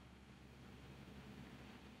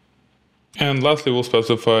 And lastly, we'll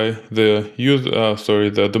specify the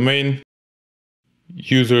the domain,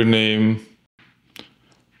 username,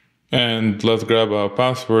 and let's grab our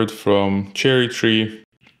password from cherry tree,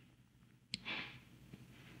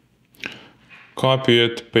 copy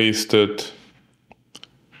it, paste it,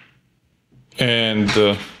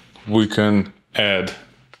 and we can add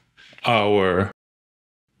our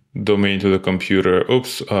domain to the computer.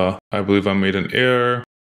 Oops, I believe I made an error.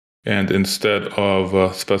 And instead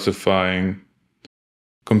of specifying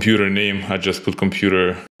computer name, I just put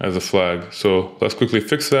computer as a flag. So let's quickly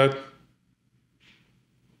fix that.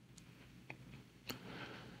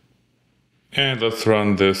 And let's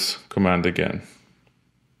run this command again.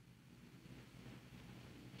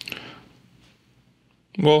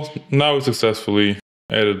 Well, now we successfully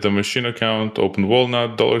added the machine account, open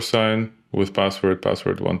walnut, $, with password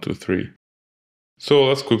 123. So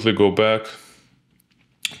let's quickly go back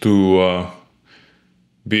to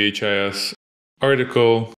BHIS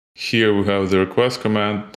article. Here we have the request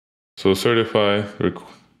command. So certify,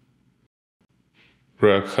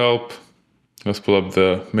 rec help. Let's pull up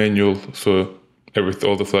the manual so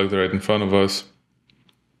all the flags are right in front of us.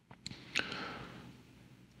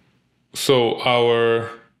 So our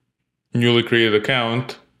newly created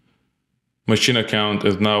account, machine account,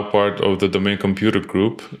 is now part of the domain computer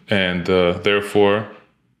group, and therefore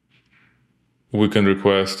we can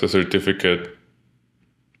request a certificate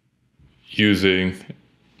using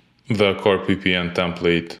the core PPN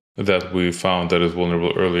template that we found that is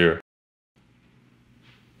vulnerable earlier.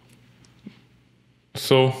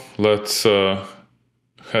 So let's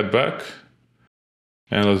head back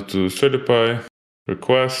and let's do certipy,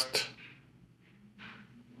 request,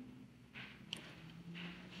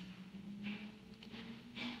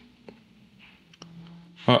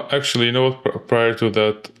 actually, you know what, prior to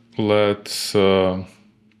that, let's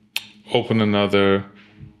open another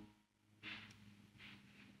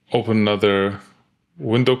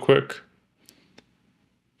window quick,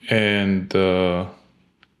 and let's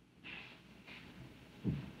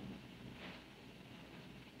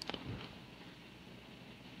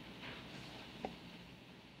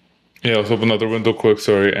open another window quick,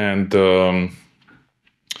 and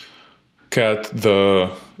cat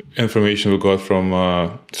the information we got from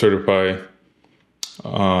certipy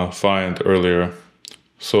find earlier.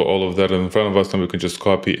 So all of that is in front of us, and we can just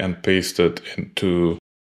copy and paste it into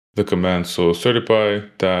the command. So certipy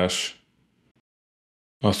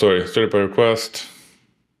request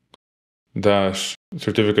dash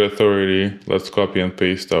certificate authority. Let's copy and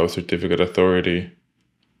paste our certificate authority.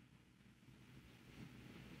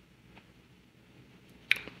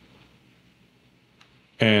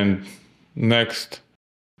 And next,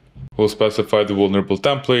 we'll specify the vulnerable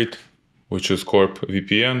template, which is corp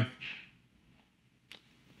VPN.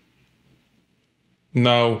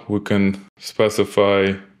 Now we can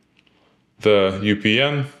specify the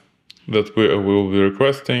UPN that we will be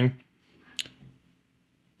requesting.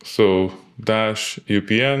 So dash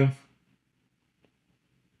UPN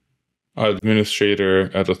administrator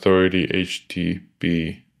at authority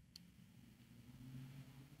HTTP.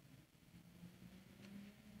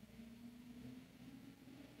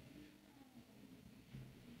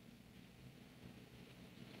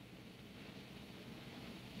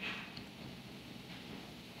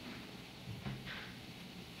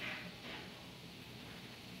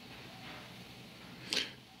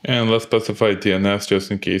 And let's specify DNS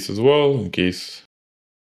just in case as well, in case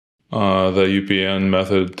the UPN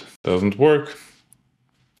method doesn't work.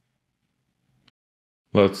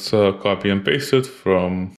 Let's copy and paste it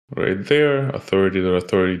from right there,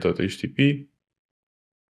 authority.authority.htp.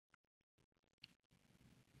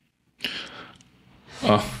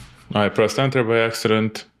 I pressed enter by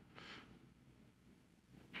accident.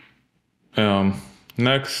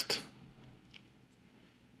 Next,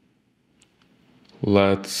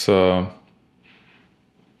 let's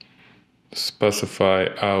specify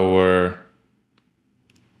our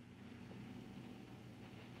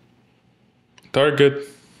target,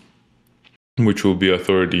 which will be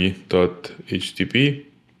authority.htp.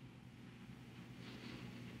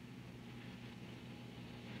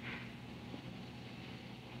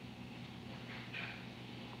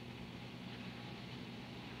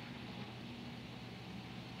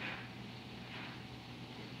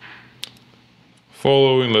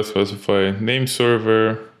 Following, let's specify name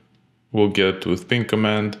server. We'll get with ping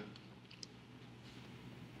command.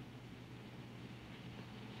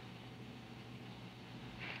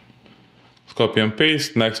 Let's copy and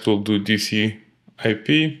paste. Next, we'll do DC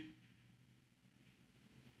IP.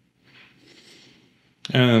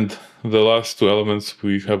 And the last two elements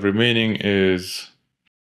we have remaining is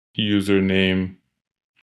username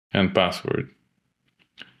and password.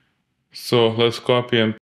 So let's copy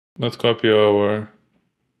our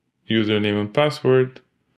username and password.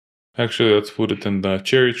 Actually, let's put it in the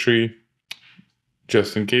cherry tree,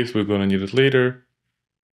 just in case we're going to need it later.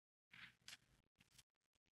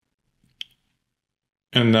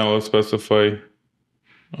 And now let's specify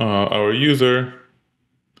our user,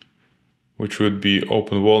 which would be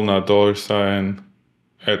open walnut $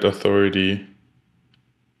 at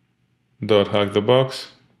authority.hackthebox.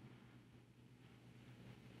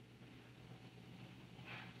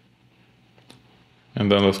 And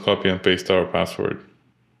then let's copy and paste our password.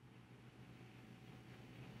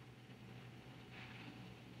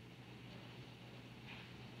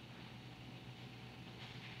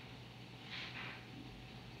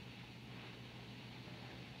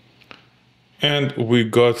 And we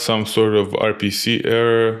got some sort of RPC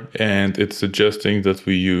error, and it's suggesting that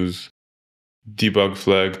we use debug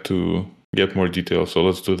flag to get more details. So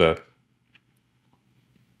let's do that.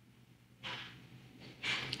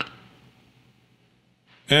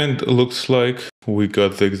 And it looks like we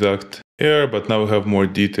got the exact error, but now we have more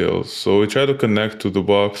details. So we try to connect to the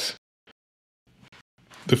box.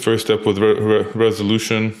 The first step with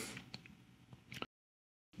resolution.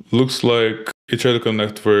 Looks like it tried to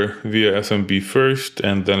connect via SMB first,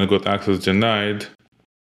 and then it got access denied,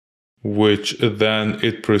 which then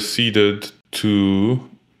it proceeded to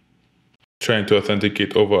trying to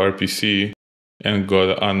authenticate over RPC and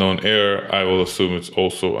got an unknown error. I will assume it's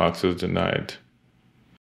also access denied.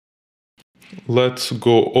 Let's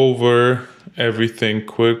go over everything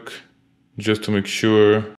quick just to make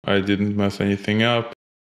sure I didn't mess anything up.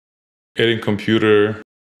 Adding computer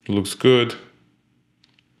looks good.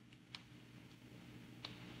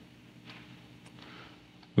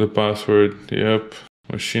 The password, yep.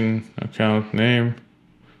 Machine account name.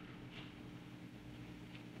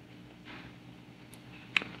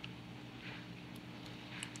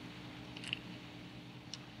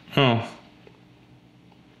 Oh.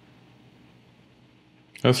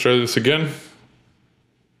 Let's try this again.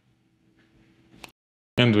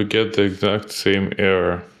 And we get the exact same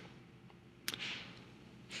error.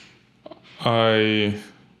 I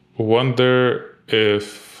wonder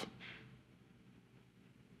if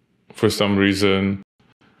for some reason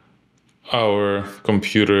our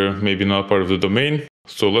computer may be not part of the domain.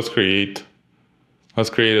 So let's create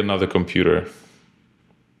another computer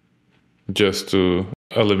just to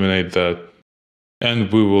eliminate that.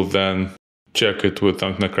 And we will then check it with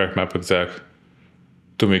crackmap exec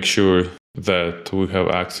to make sure that we have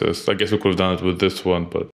access. I guess we could have done it with this one,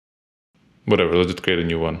 but whatever, let's just create a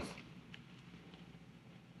new one.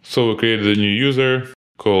 So we created a new user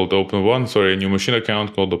called open1, a new machine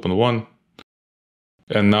account called open1.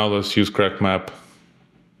 And now let's use crackmap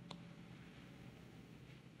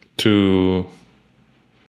to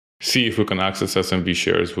see if we can access SMB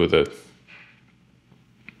shares with it.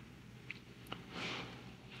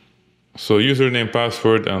 So username,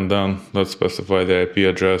 password, and then let's specify the IP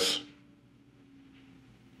address.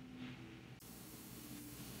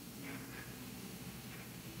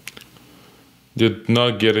 Did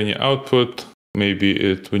not get any output.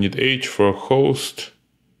 Maybe we need H for host.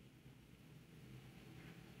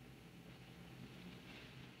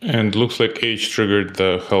 And looks like H triggered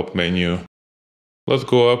the help menu. Let's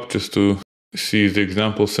go up just to see the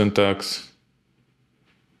example syntax.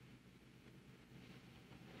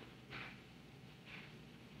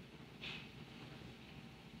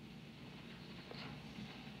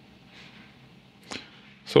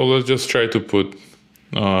 So let's just try to put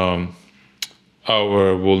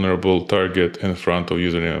our vulnerable target in front of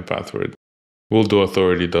username and password. We'll do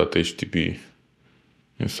authority.htp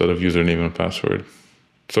instead of username and password.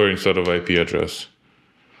 Sorry, instead of IP address.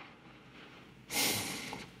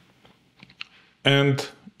 And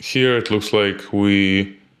here it looks like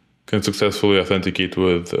we can successfully authenticate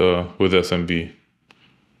with SMB.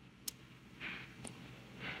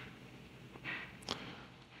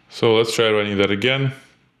 So let's try running that again.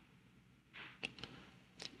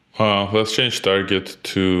 Let's change target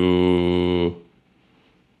to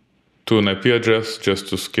an IP address just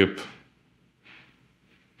to skip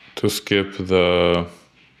the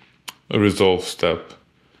resolve step.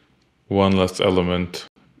 One less element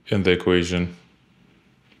in the equation.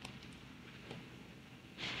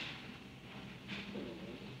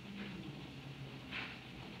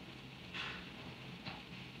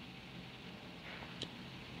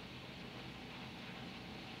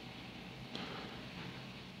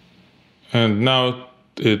 And now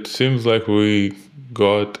it seems like we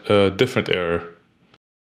got a different error.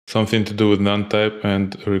 Something to do with non-type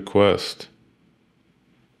and request.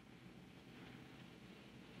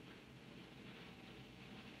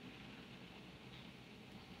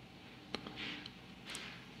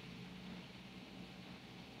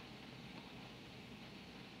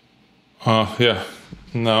 Yeah,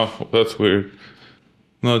 now that's weird.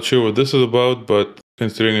 Not sure what this is about, but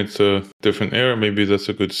considering it's a different error, maybe that's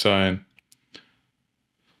a good sign.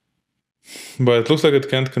 But it looks like it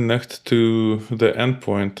can't connect to the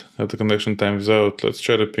endpoint that the connection times out. Let's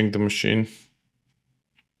try to ping the machine.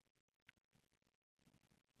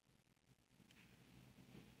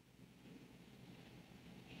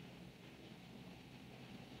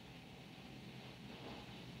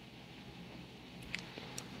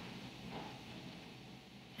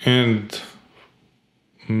 And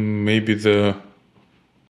maybe the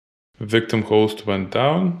victim host went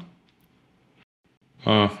down.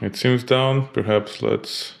 It seems down. Perhaps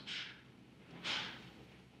let's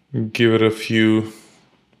give it a few.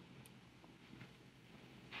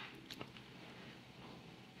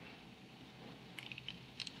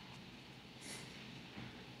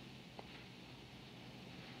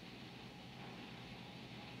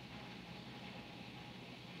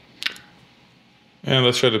 And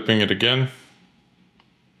let's try to ping it again.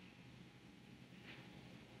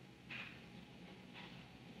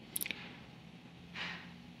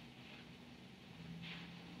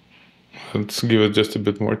 Let's give it just a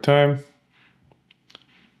bit more time.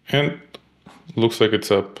 And looks like it's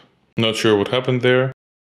up. Not sure what happened there,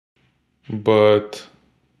 but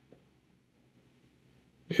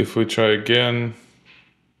if we try again,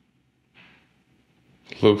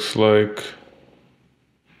 looks like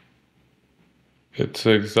it's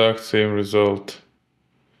the exact same result.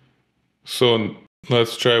 So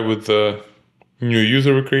let's try with the new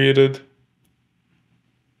user we created.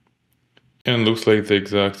 And looks like the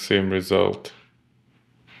exact same result.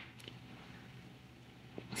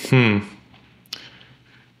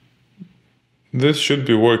 This should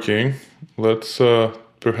be working. Let's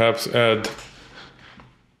perhaps add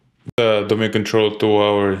the domain controller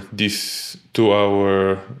to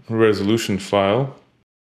our resolution file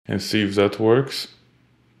and see if that works.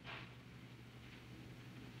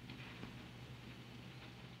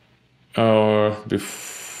 Or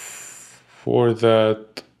before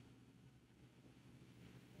that,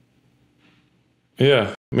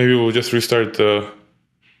 yeah, maybe we'll just restart the.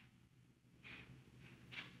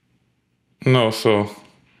 No, so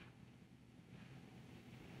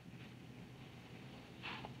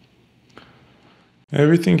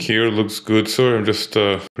everything here looks good. So I'm just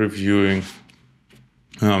reviewing.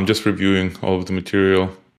 I'm just reviewing all of the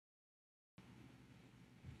material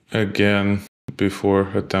again before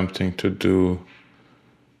attempting to do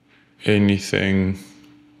anything.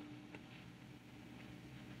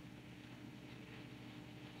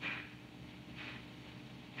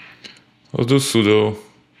 Let's do sudo.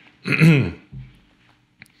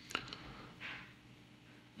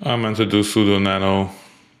 I meant to do sudo nano.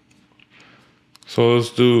 So let's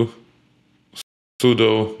do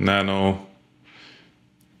sudo nano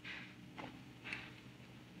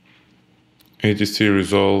etc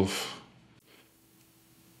resolve.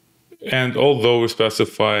 And although we're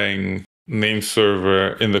specifying name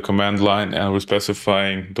server in the command line, and we're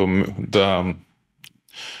specifying the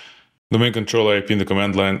domain controller IP in the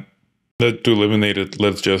command line. To eliminate it,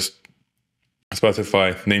 let's just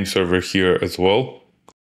specify name server here as well,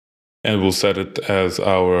 and we'll set it as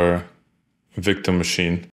our victim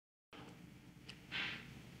machine.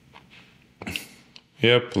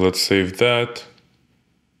 Yep, let's save that.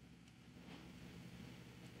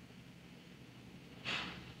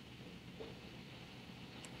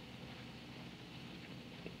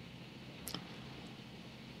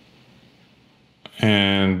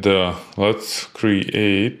 And let's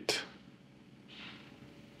create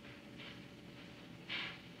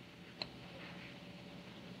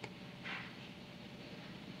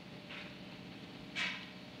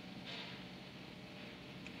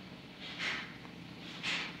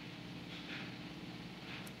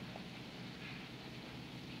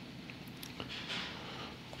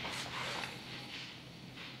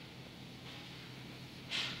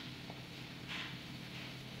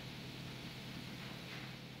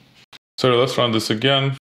So let's run this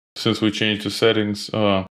again. Since we changed the settings,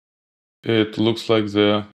 it looks like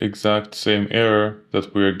the exact same error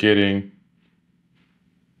that we are getting.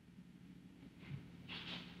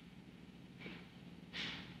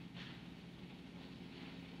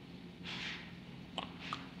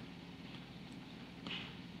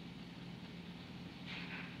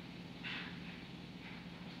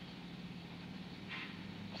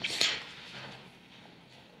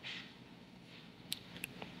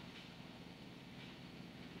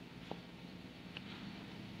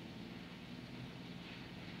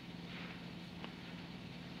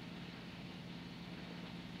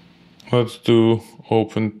 Let's do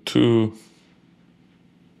open 2.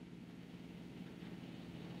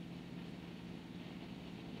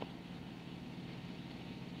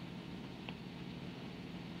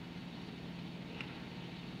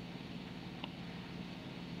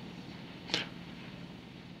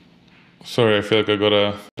 Sorry, I feel like I got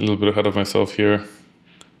a little bit ahead of myself here.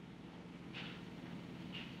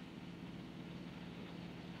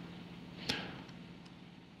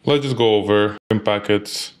 Let's just go over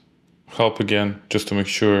packets, help again, just to make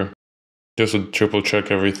sure, just to triple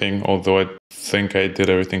check everything, although I think I did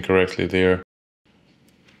everything correctly there.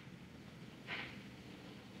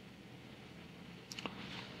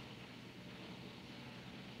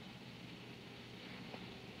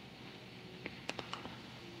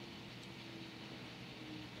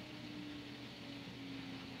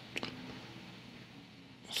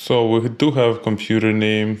 So we do have computer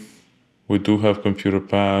name, we do have computer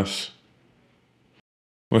pass,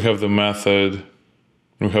 we have the method,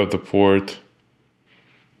 we have the port.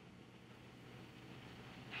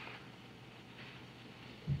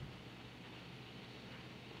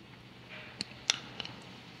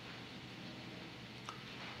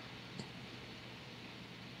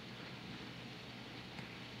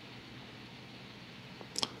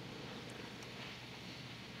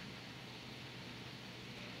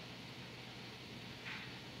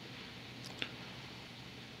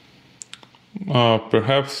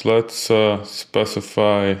 Perhaps let's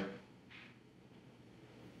specify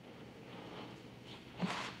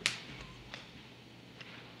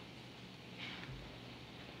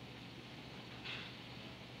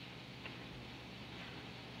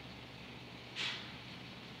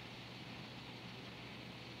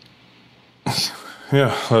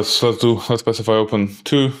let's specify open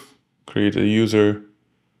 2, create a user,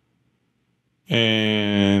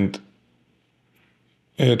 and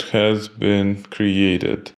it has been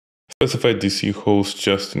created. Specify DC host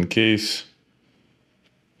just in case,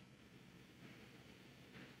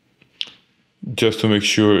 just to make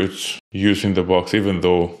sure it's using the box, even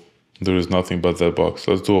though there is nothing but that box.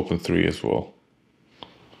 Let's do open 3 as well.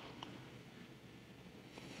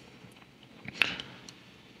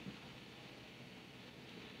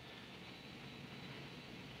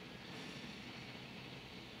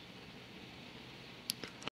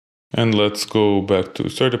 And let's go back to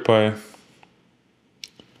certipy.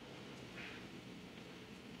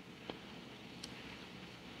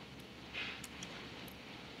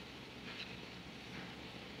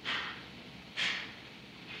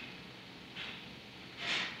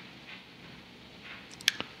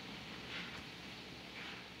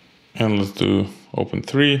 And let's do open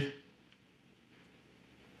 3,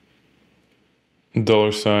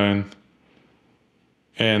 $,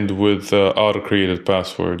 and with the auto-created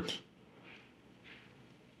password.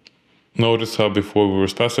 Notice how before we were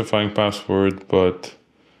specifying password, but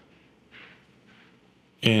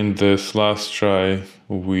in this last try,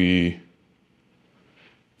 we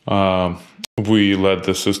let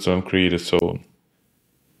the system create its own.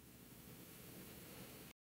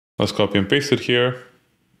 Let's copy and paste it here.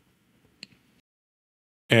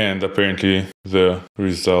 And apparently the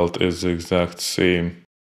result is the exact same.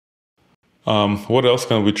 What else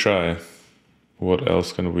can we try? What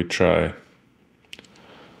else can we try?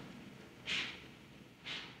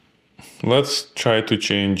 Let's try to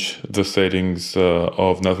change the settings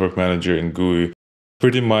of Network Manager in GUI.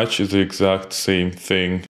 Pretty much the exact same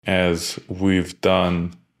thing as we've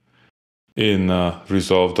done in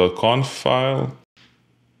resolve.conf file,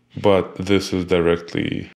 but this is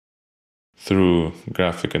directly through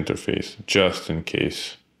graphic interface, just in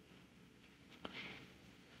case.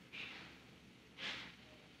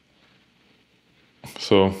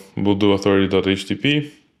 So we'll do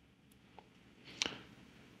authority.htp.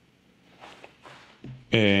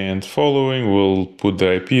 And following, we'll put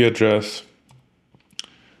the IP address.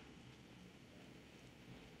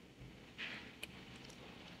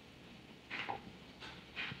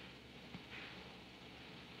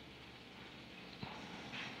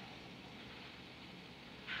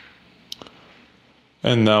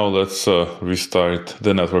 And now let's restart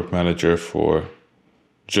the network manager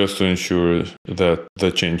just to ensure that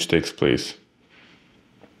the change takes place.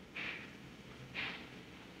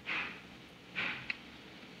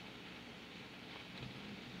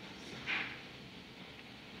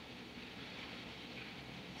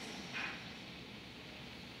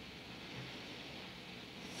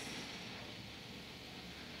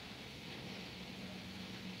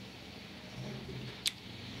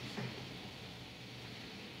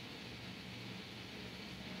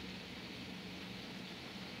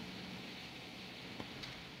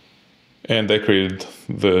 And I created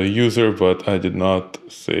the user, but I did not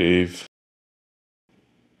save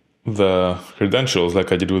the credentials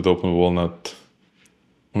like I did with Open Walnut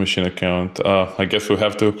machine account. I guess we'll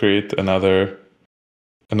have to create another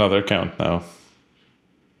account now.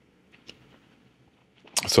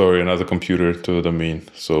 Sorry, another computer to the domain.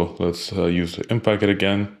 So let's use the packet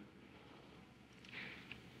again.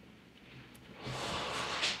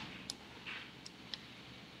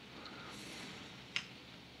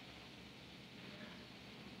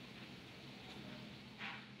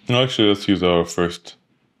 Actually, let's use our first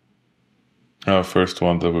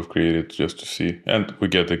one that we've created just to see, and we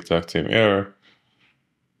get the exact same error.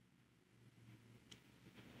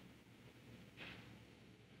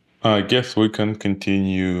 I guess we can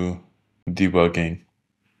continue debugging.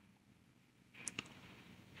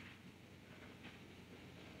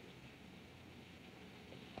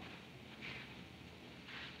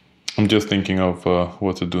 I'm just thinking of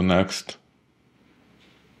what to do next.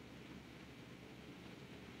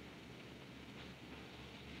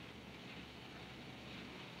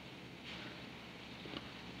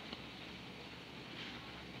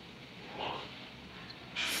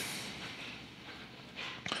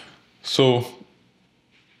 So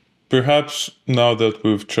perhaps now that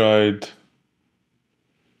we've tried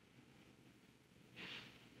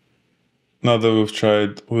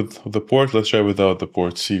with the port, let's try without the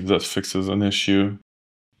port, see if that fixes an issue.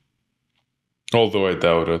 Although I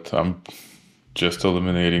doubt it. I'm just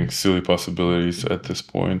eliminating silly possibilities at this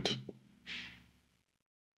point.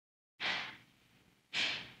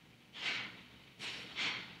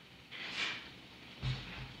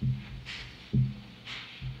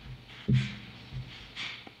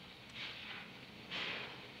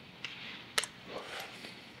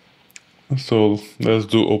 So let's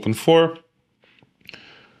do open4.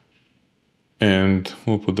 And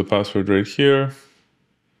we'll put the password right here.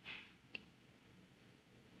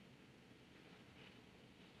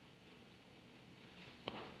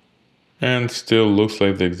 And still looks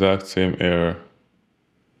like the exact same error.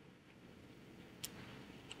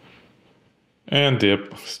 And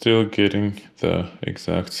yep, still getting the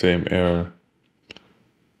exact same error.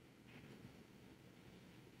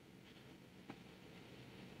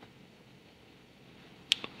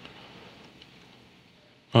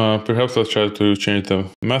 Perhaps I'll try to change the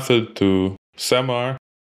method to samar,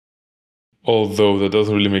 although that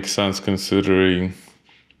doesn't really make sense considering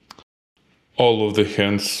all of the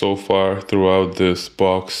hints so far throughout this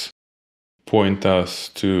box point us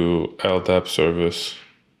to LDAP service.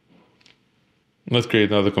 Let's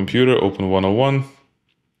create another computer, open 101.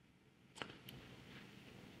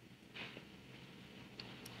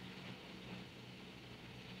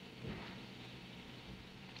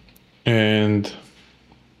 And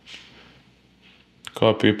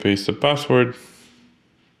copy, paste the password.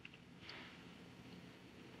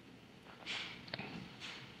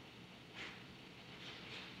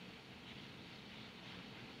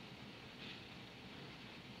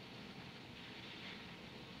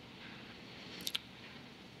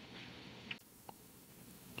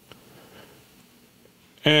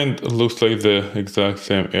 And it looks like the exact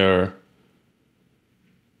same error.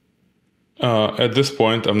 At this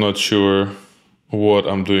point, I'm not sure what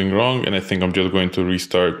I'm doing wrong, and I think I'm just going to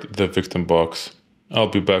restart the victim box. I'll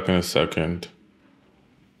be back in a second.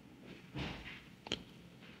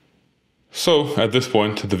 So at this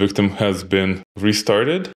point, the victim has been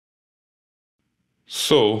restarted.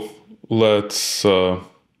 So let's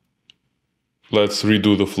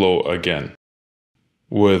redo the flow again.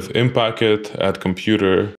 With inPacket, add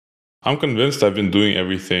computer. I'm convinced I've been doing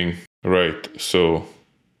everything right, so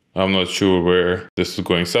I'm not sure where this is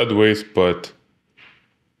going sideways, but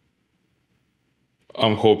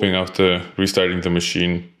I'm hoping after restarting the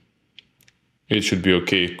machine, it should be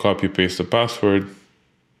okay. Copy paste the password.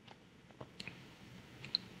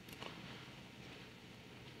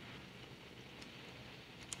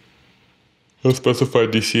 I'll specify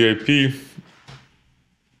the CIP.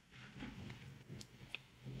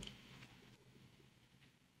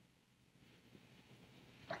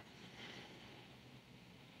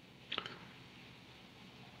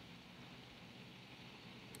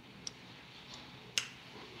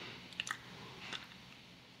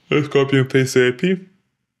 Let's copy and paste the IP.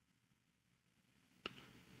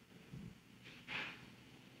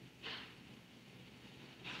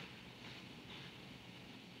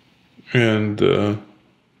 And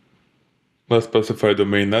let's specify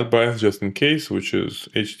domain net bias just in case, which is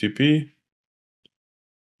HTTP.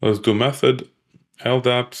 Let's do method,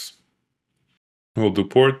 LDAPs. We'll do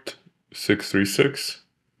port 636.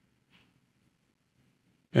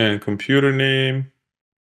 And computer name,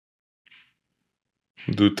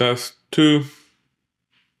 do test2.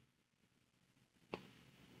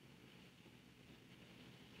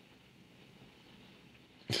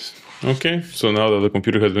 Okay, so now that the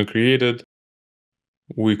computer has been created,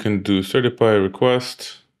 we can do certipy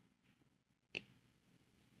request,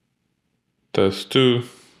 test2.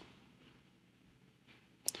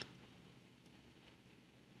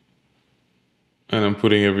 And I'm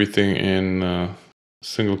putting everything in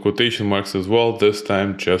single quotation marks as well, this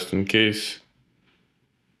time just in case.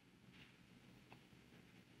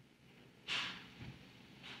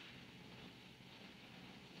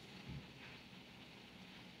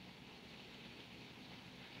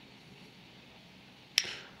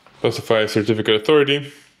 Specify certificate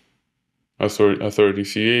authority, authority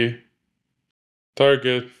CA,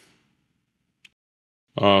 target.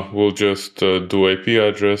 We'll just do IP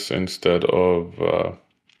address instead of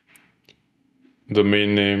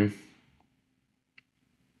domain name.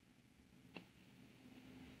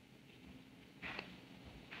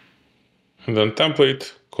 And then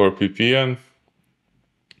template, core PPN,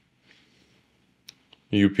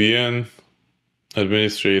 UPN,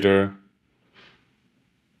 administrator,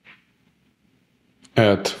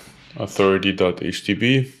 at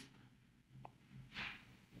authority.htb.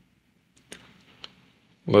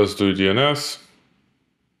 Let's do DNS,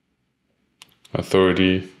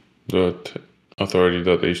 authority.htb,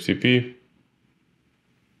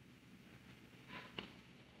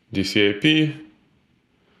 DCIP,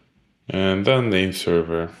 and then name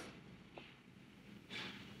server.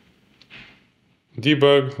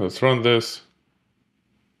 Debug, let's run this.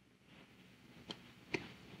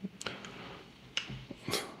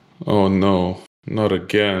 Oh no, not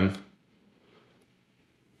again.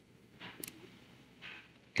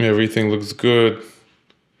 Everything looks good.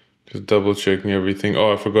 Just double checking everything.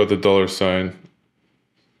 Oh, I forgot the $sign.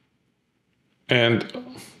 And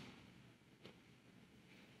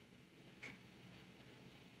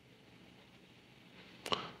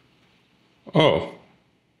oh,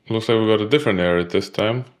 looks like we got a different error this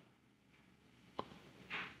time.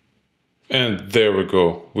 And there we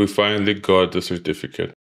go. We finally got the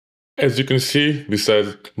certificate. As you can see,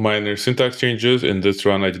 besides minor syntax changes, in this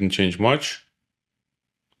run I didn't change much.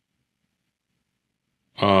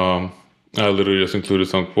 I literally just included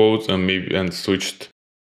some quotes and switched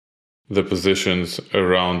the positions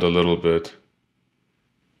around a little bit.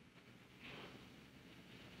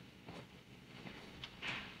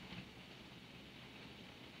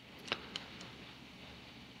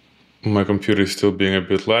 My computer is still being a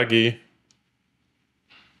bit laggy.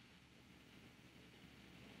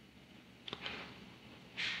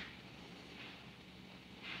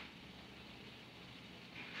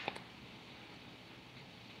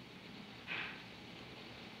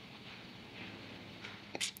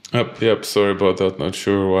 Yep, sorry about that. Not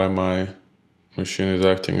sure why my machine is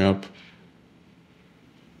acting up.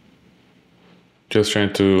 Just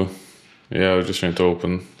trying to, I was just trying to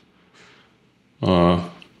open the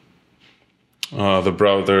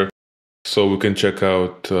browser so we can check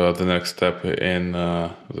out the next step in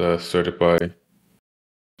the certify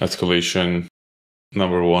escalation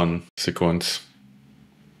number one sequence.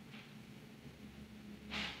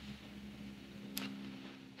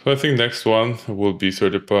 So I think next one will be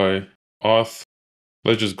certipy auth.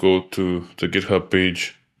 Let's just go to the GitHub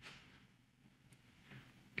page.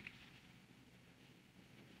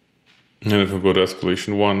 And if we go to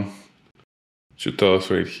escalation 1, it should tell us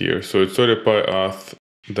right here. So it's certipy auth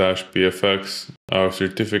 -pfx, our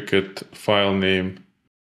certificate file name,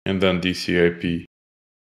 and then DCIP.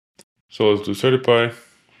 So let's do certipy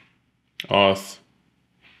auth.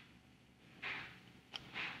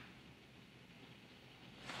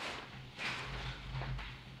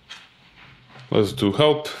 Let's do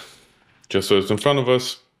help, just so it's in front of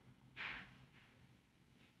us.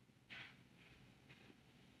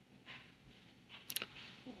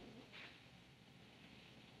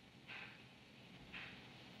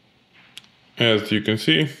 As you can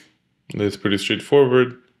see, it's pretty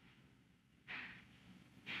straightforward.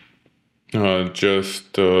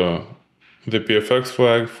 Just the PFX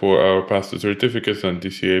flag for our pass to certificates and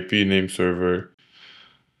DCIP name server.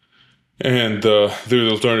 And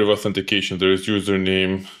there's alternative authentication. There's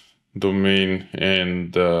username, domain,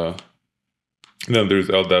 and then there's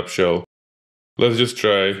LDAP shell. Let's just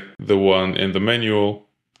try the one in the manual.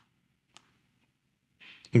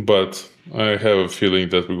 But I have a feeling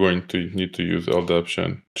that we're going to need to use LDAP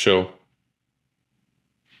shell.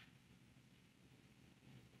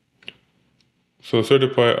 So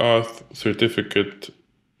certipy auth, certificate,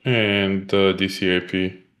 and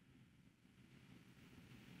DCIP.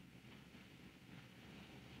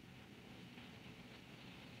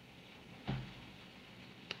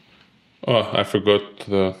 Oh, I forgot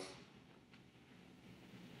the...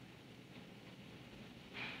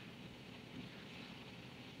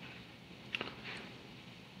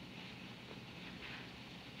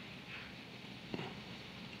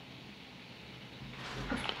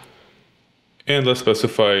 And let's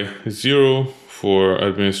specify 0 for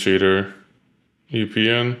administrator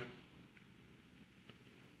EPN.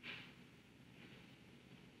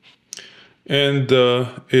 And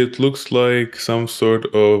it looks like some sort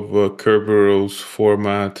of Kerberos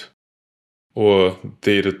format or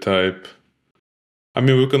data type. I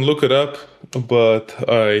mean, we can look it up, but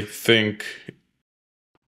I think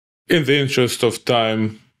in the interest of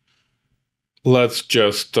time, let's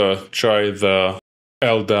just try the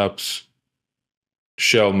LDAP's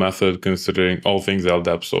shell method, considering all things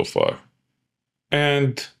LDAP so far.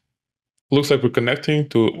 And looks like we're connecting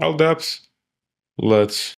to LDAPs.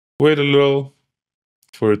 Let's wait a little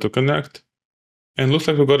for it to connect. And looks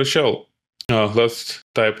like we've got a shell. Let's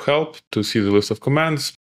type help to see the list of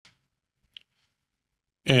commands.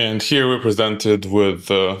 And here we're presented with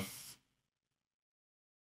a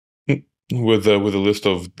list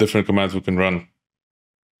of different commands we can run.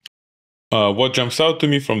 What jumps out to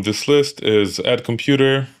me from this list is add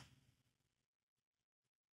computer,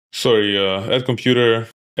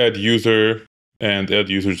 add user, and add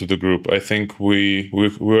user to the group. I think we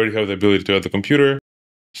already have the ability to add the computer.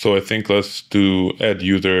 So I think let's do add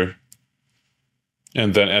user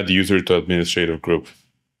and then add user to administrator group.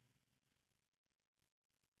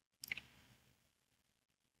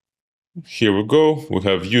 Here we go. We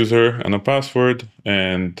have user and a password.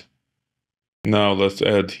 And now let's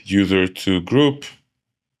add user to group.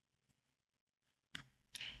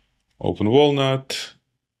 Open Walnut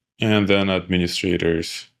and then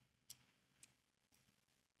administrators.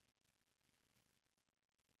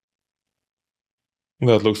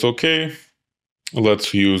 That looks okay.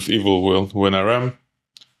 Let's use evil WinRM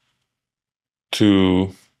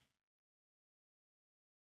to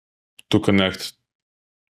connect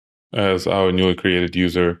as our newly created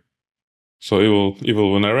user. So evil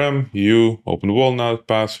WinRM, open Walnut,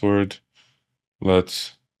 password.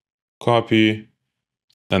 Let's copy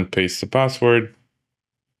and paste the password.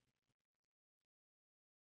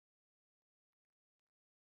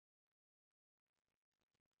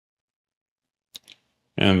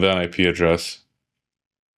 And then IP address.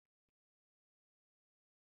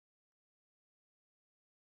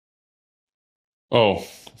 Oh,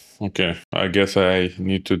 okay. I guess I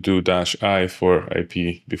need to do -I for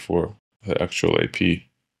IP before the actual IP.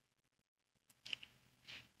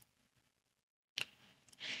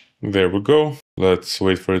 There we go. Let's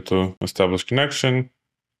wait for it to establish connection.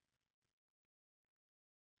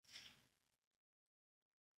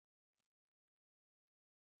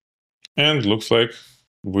 And looks like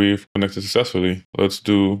we've connected successfully. Let's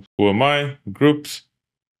do whoami, groups.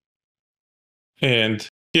 And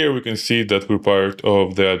here we can see that we're part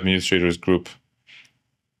of the administrators group.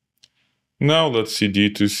 Now let's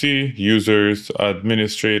cd to c, users,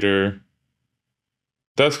 administrator,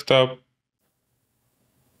 desktop.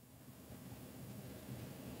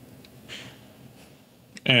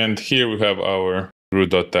 And here we have our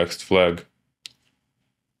root.txt flag.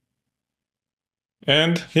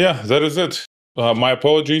 And yeah, that is it. My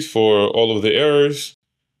apologies for all of the errors.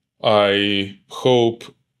 I hope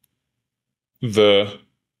you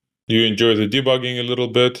enjoy the debugging a little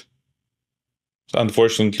bit.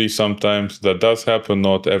 Unfortunately, sometimes that does happen.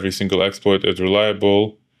 Not every single exploit is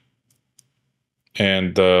reliable.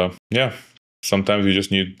 And yeah, sometimes you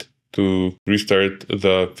just need to restart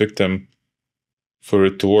the victim for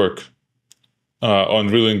it to work. On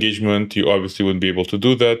real engagement, you obviously wouldn't be able to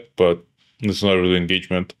do that, but it's not real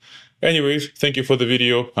engagement. Anyways, thank you for the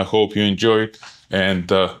video. I hope you enjoyed,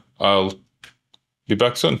 and I'll be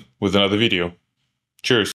back soon with another video. Cheers.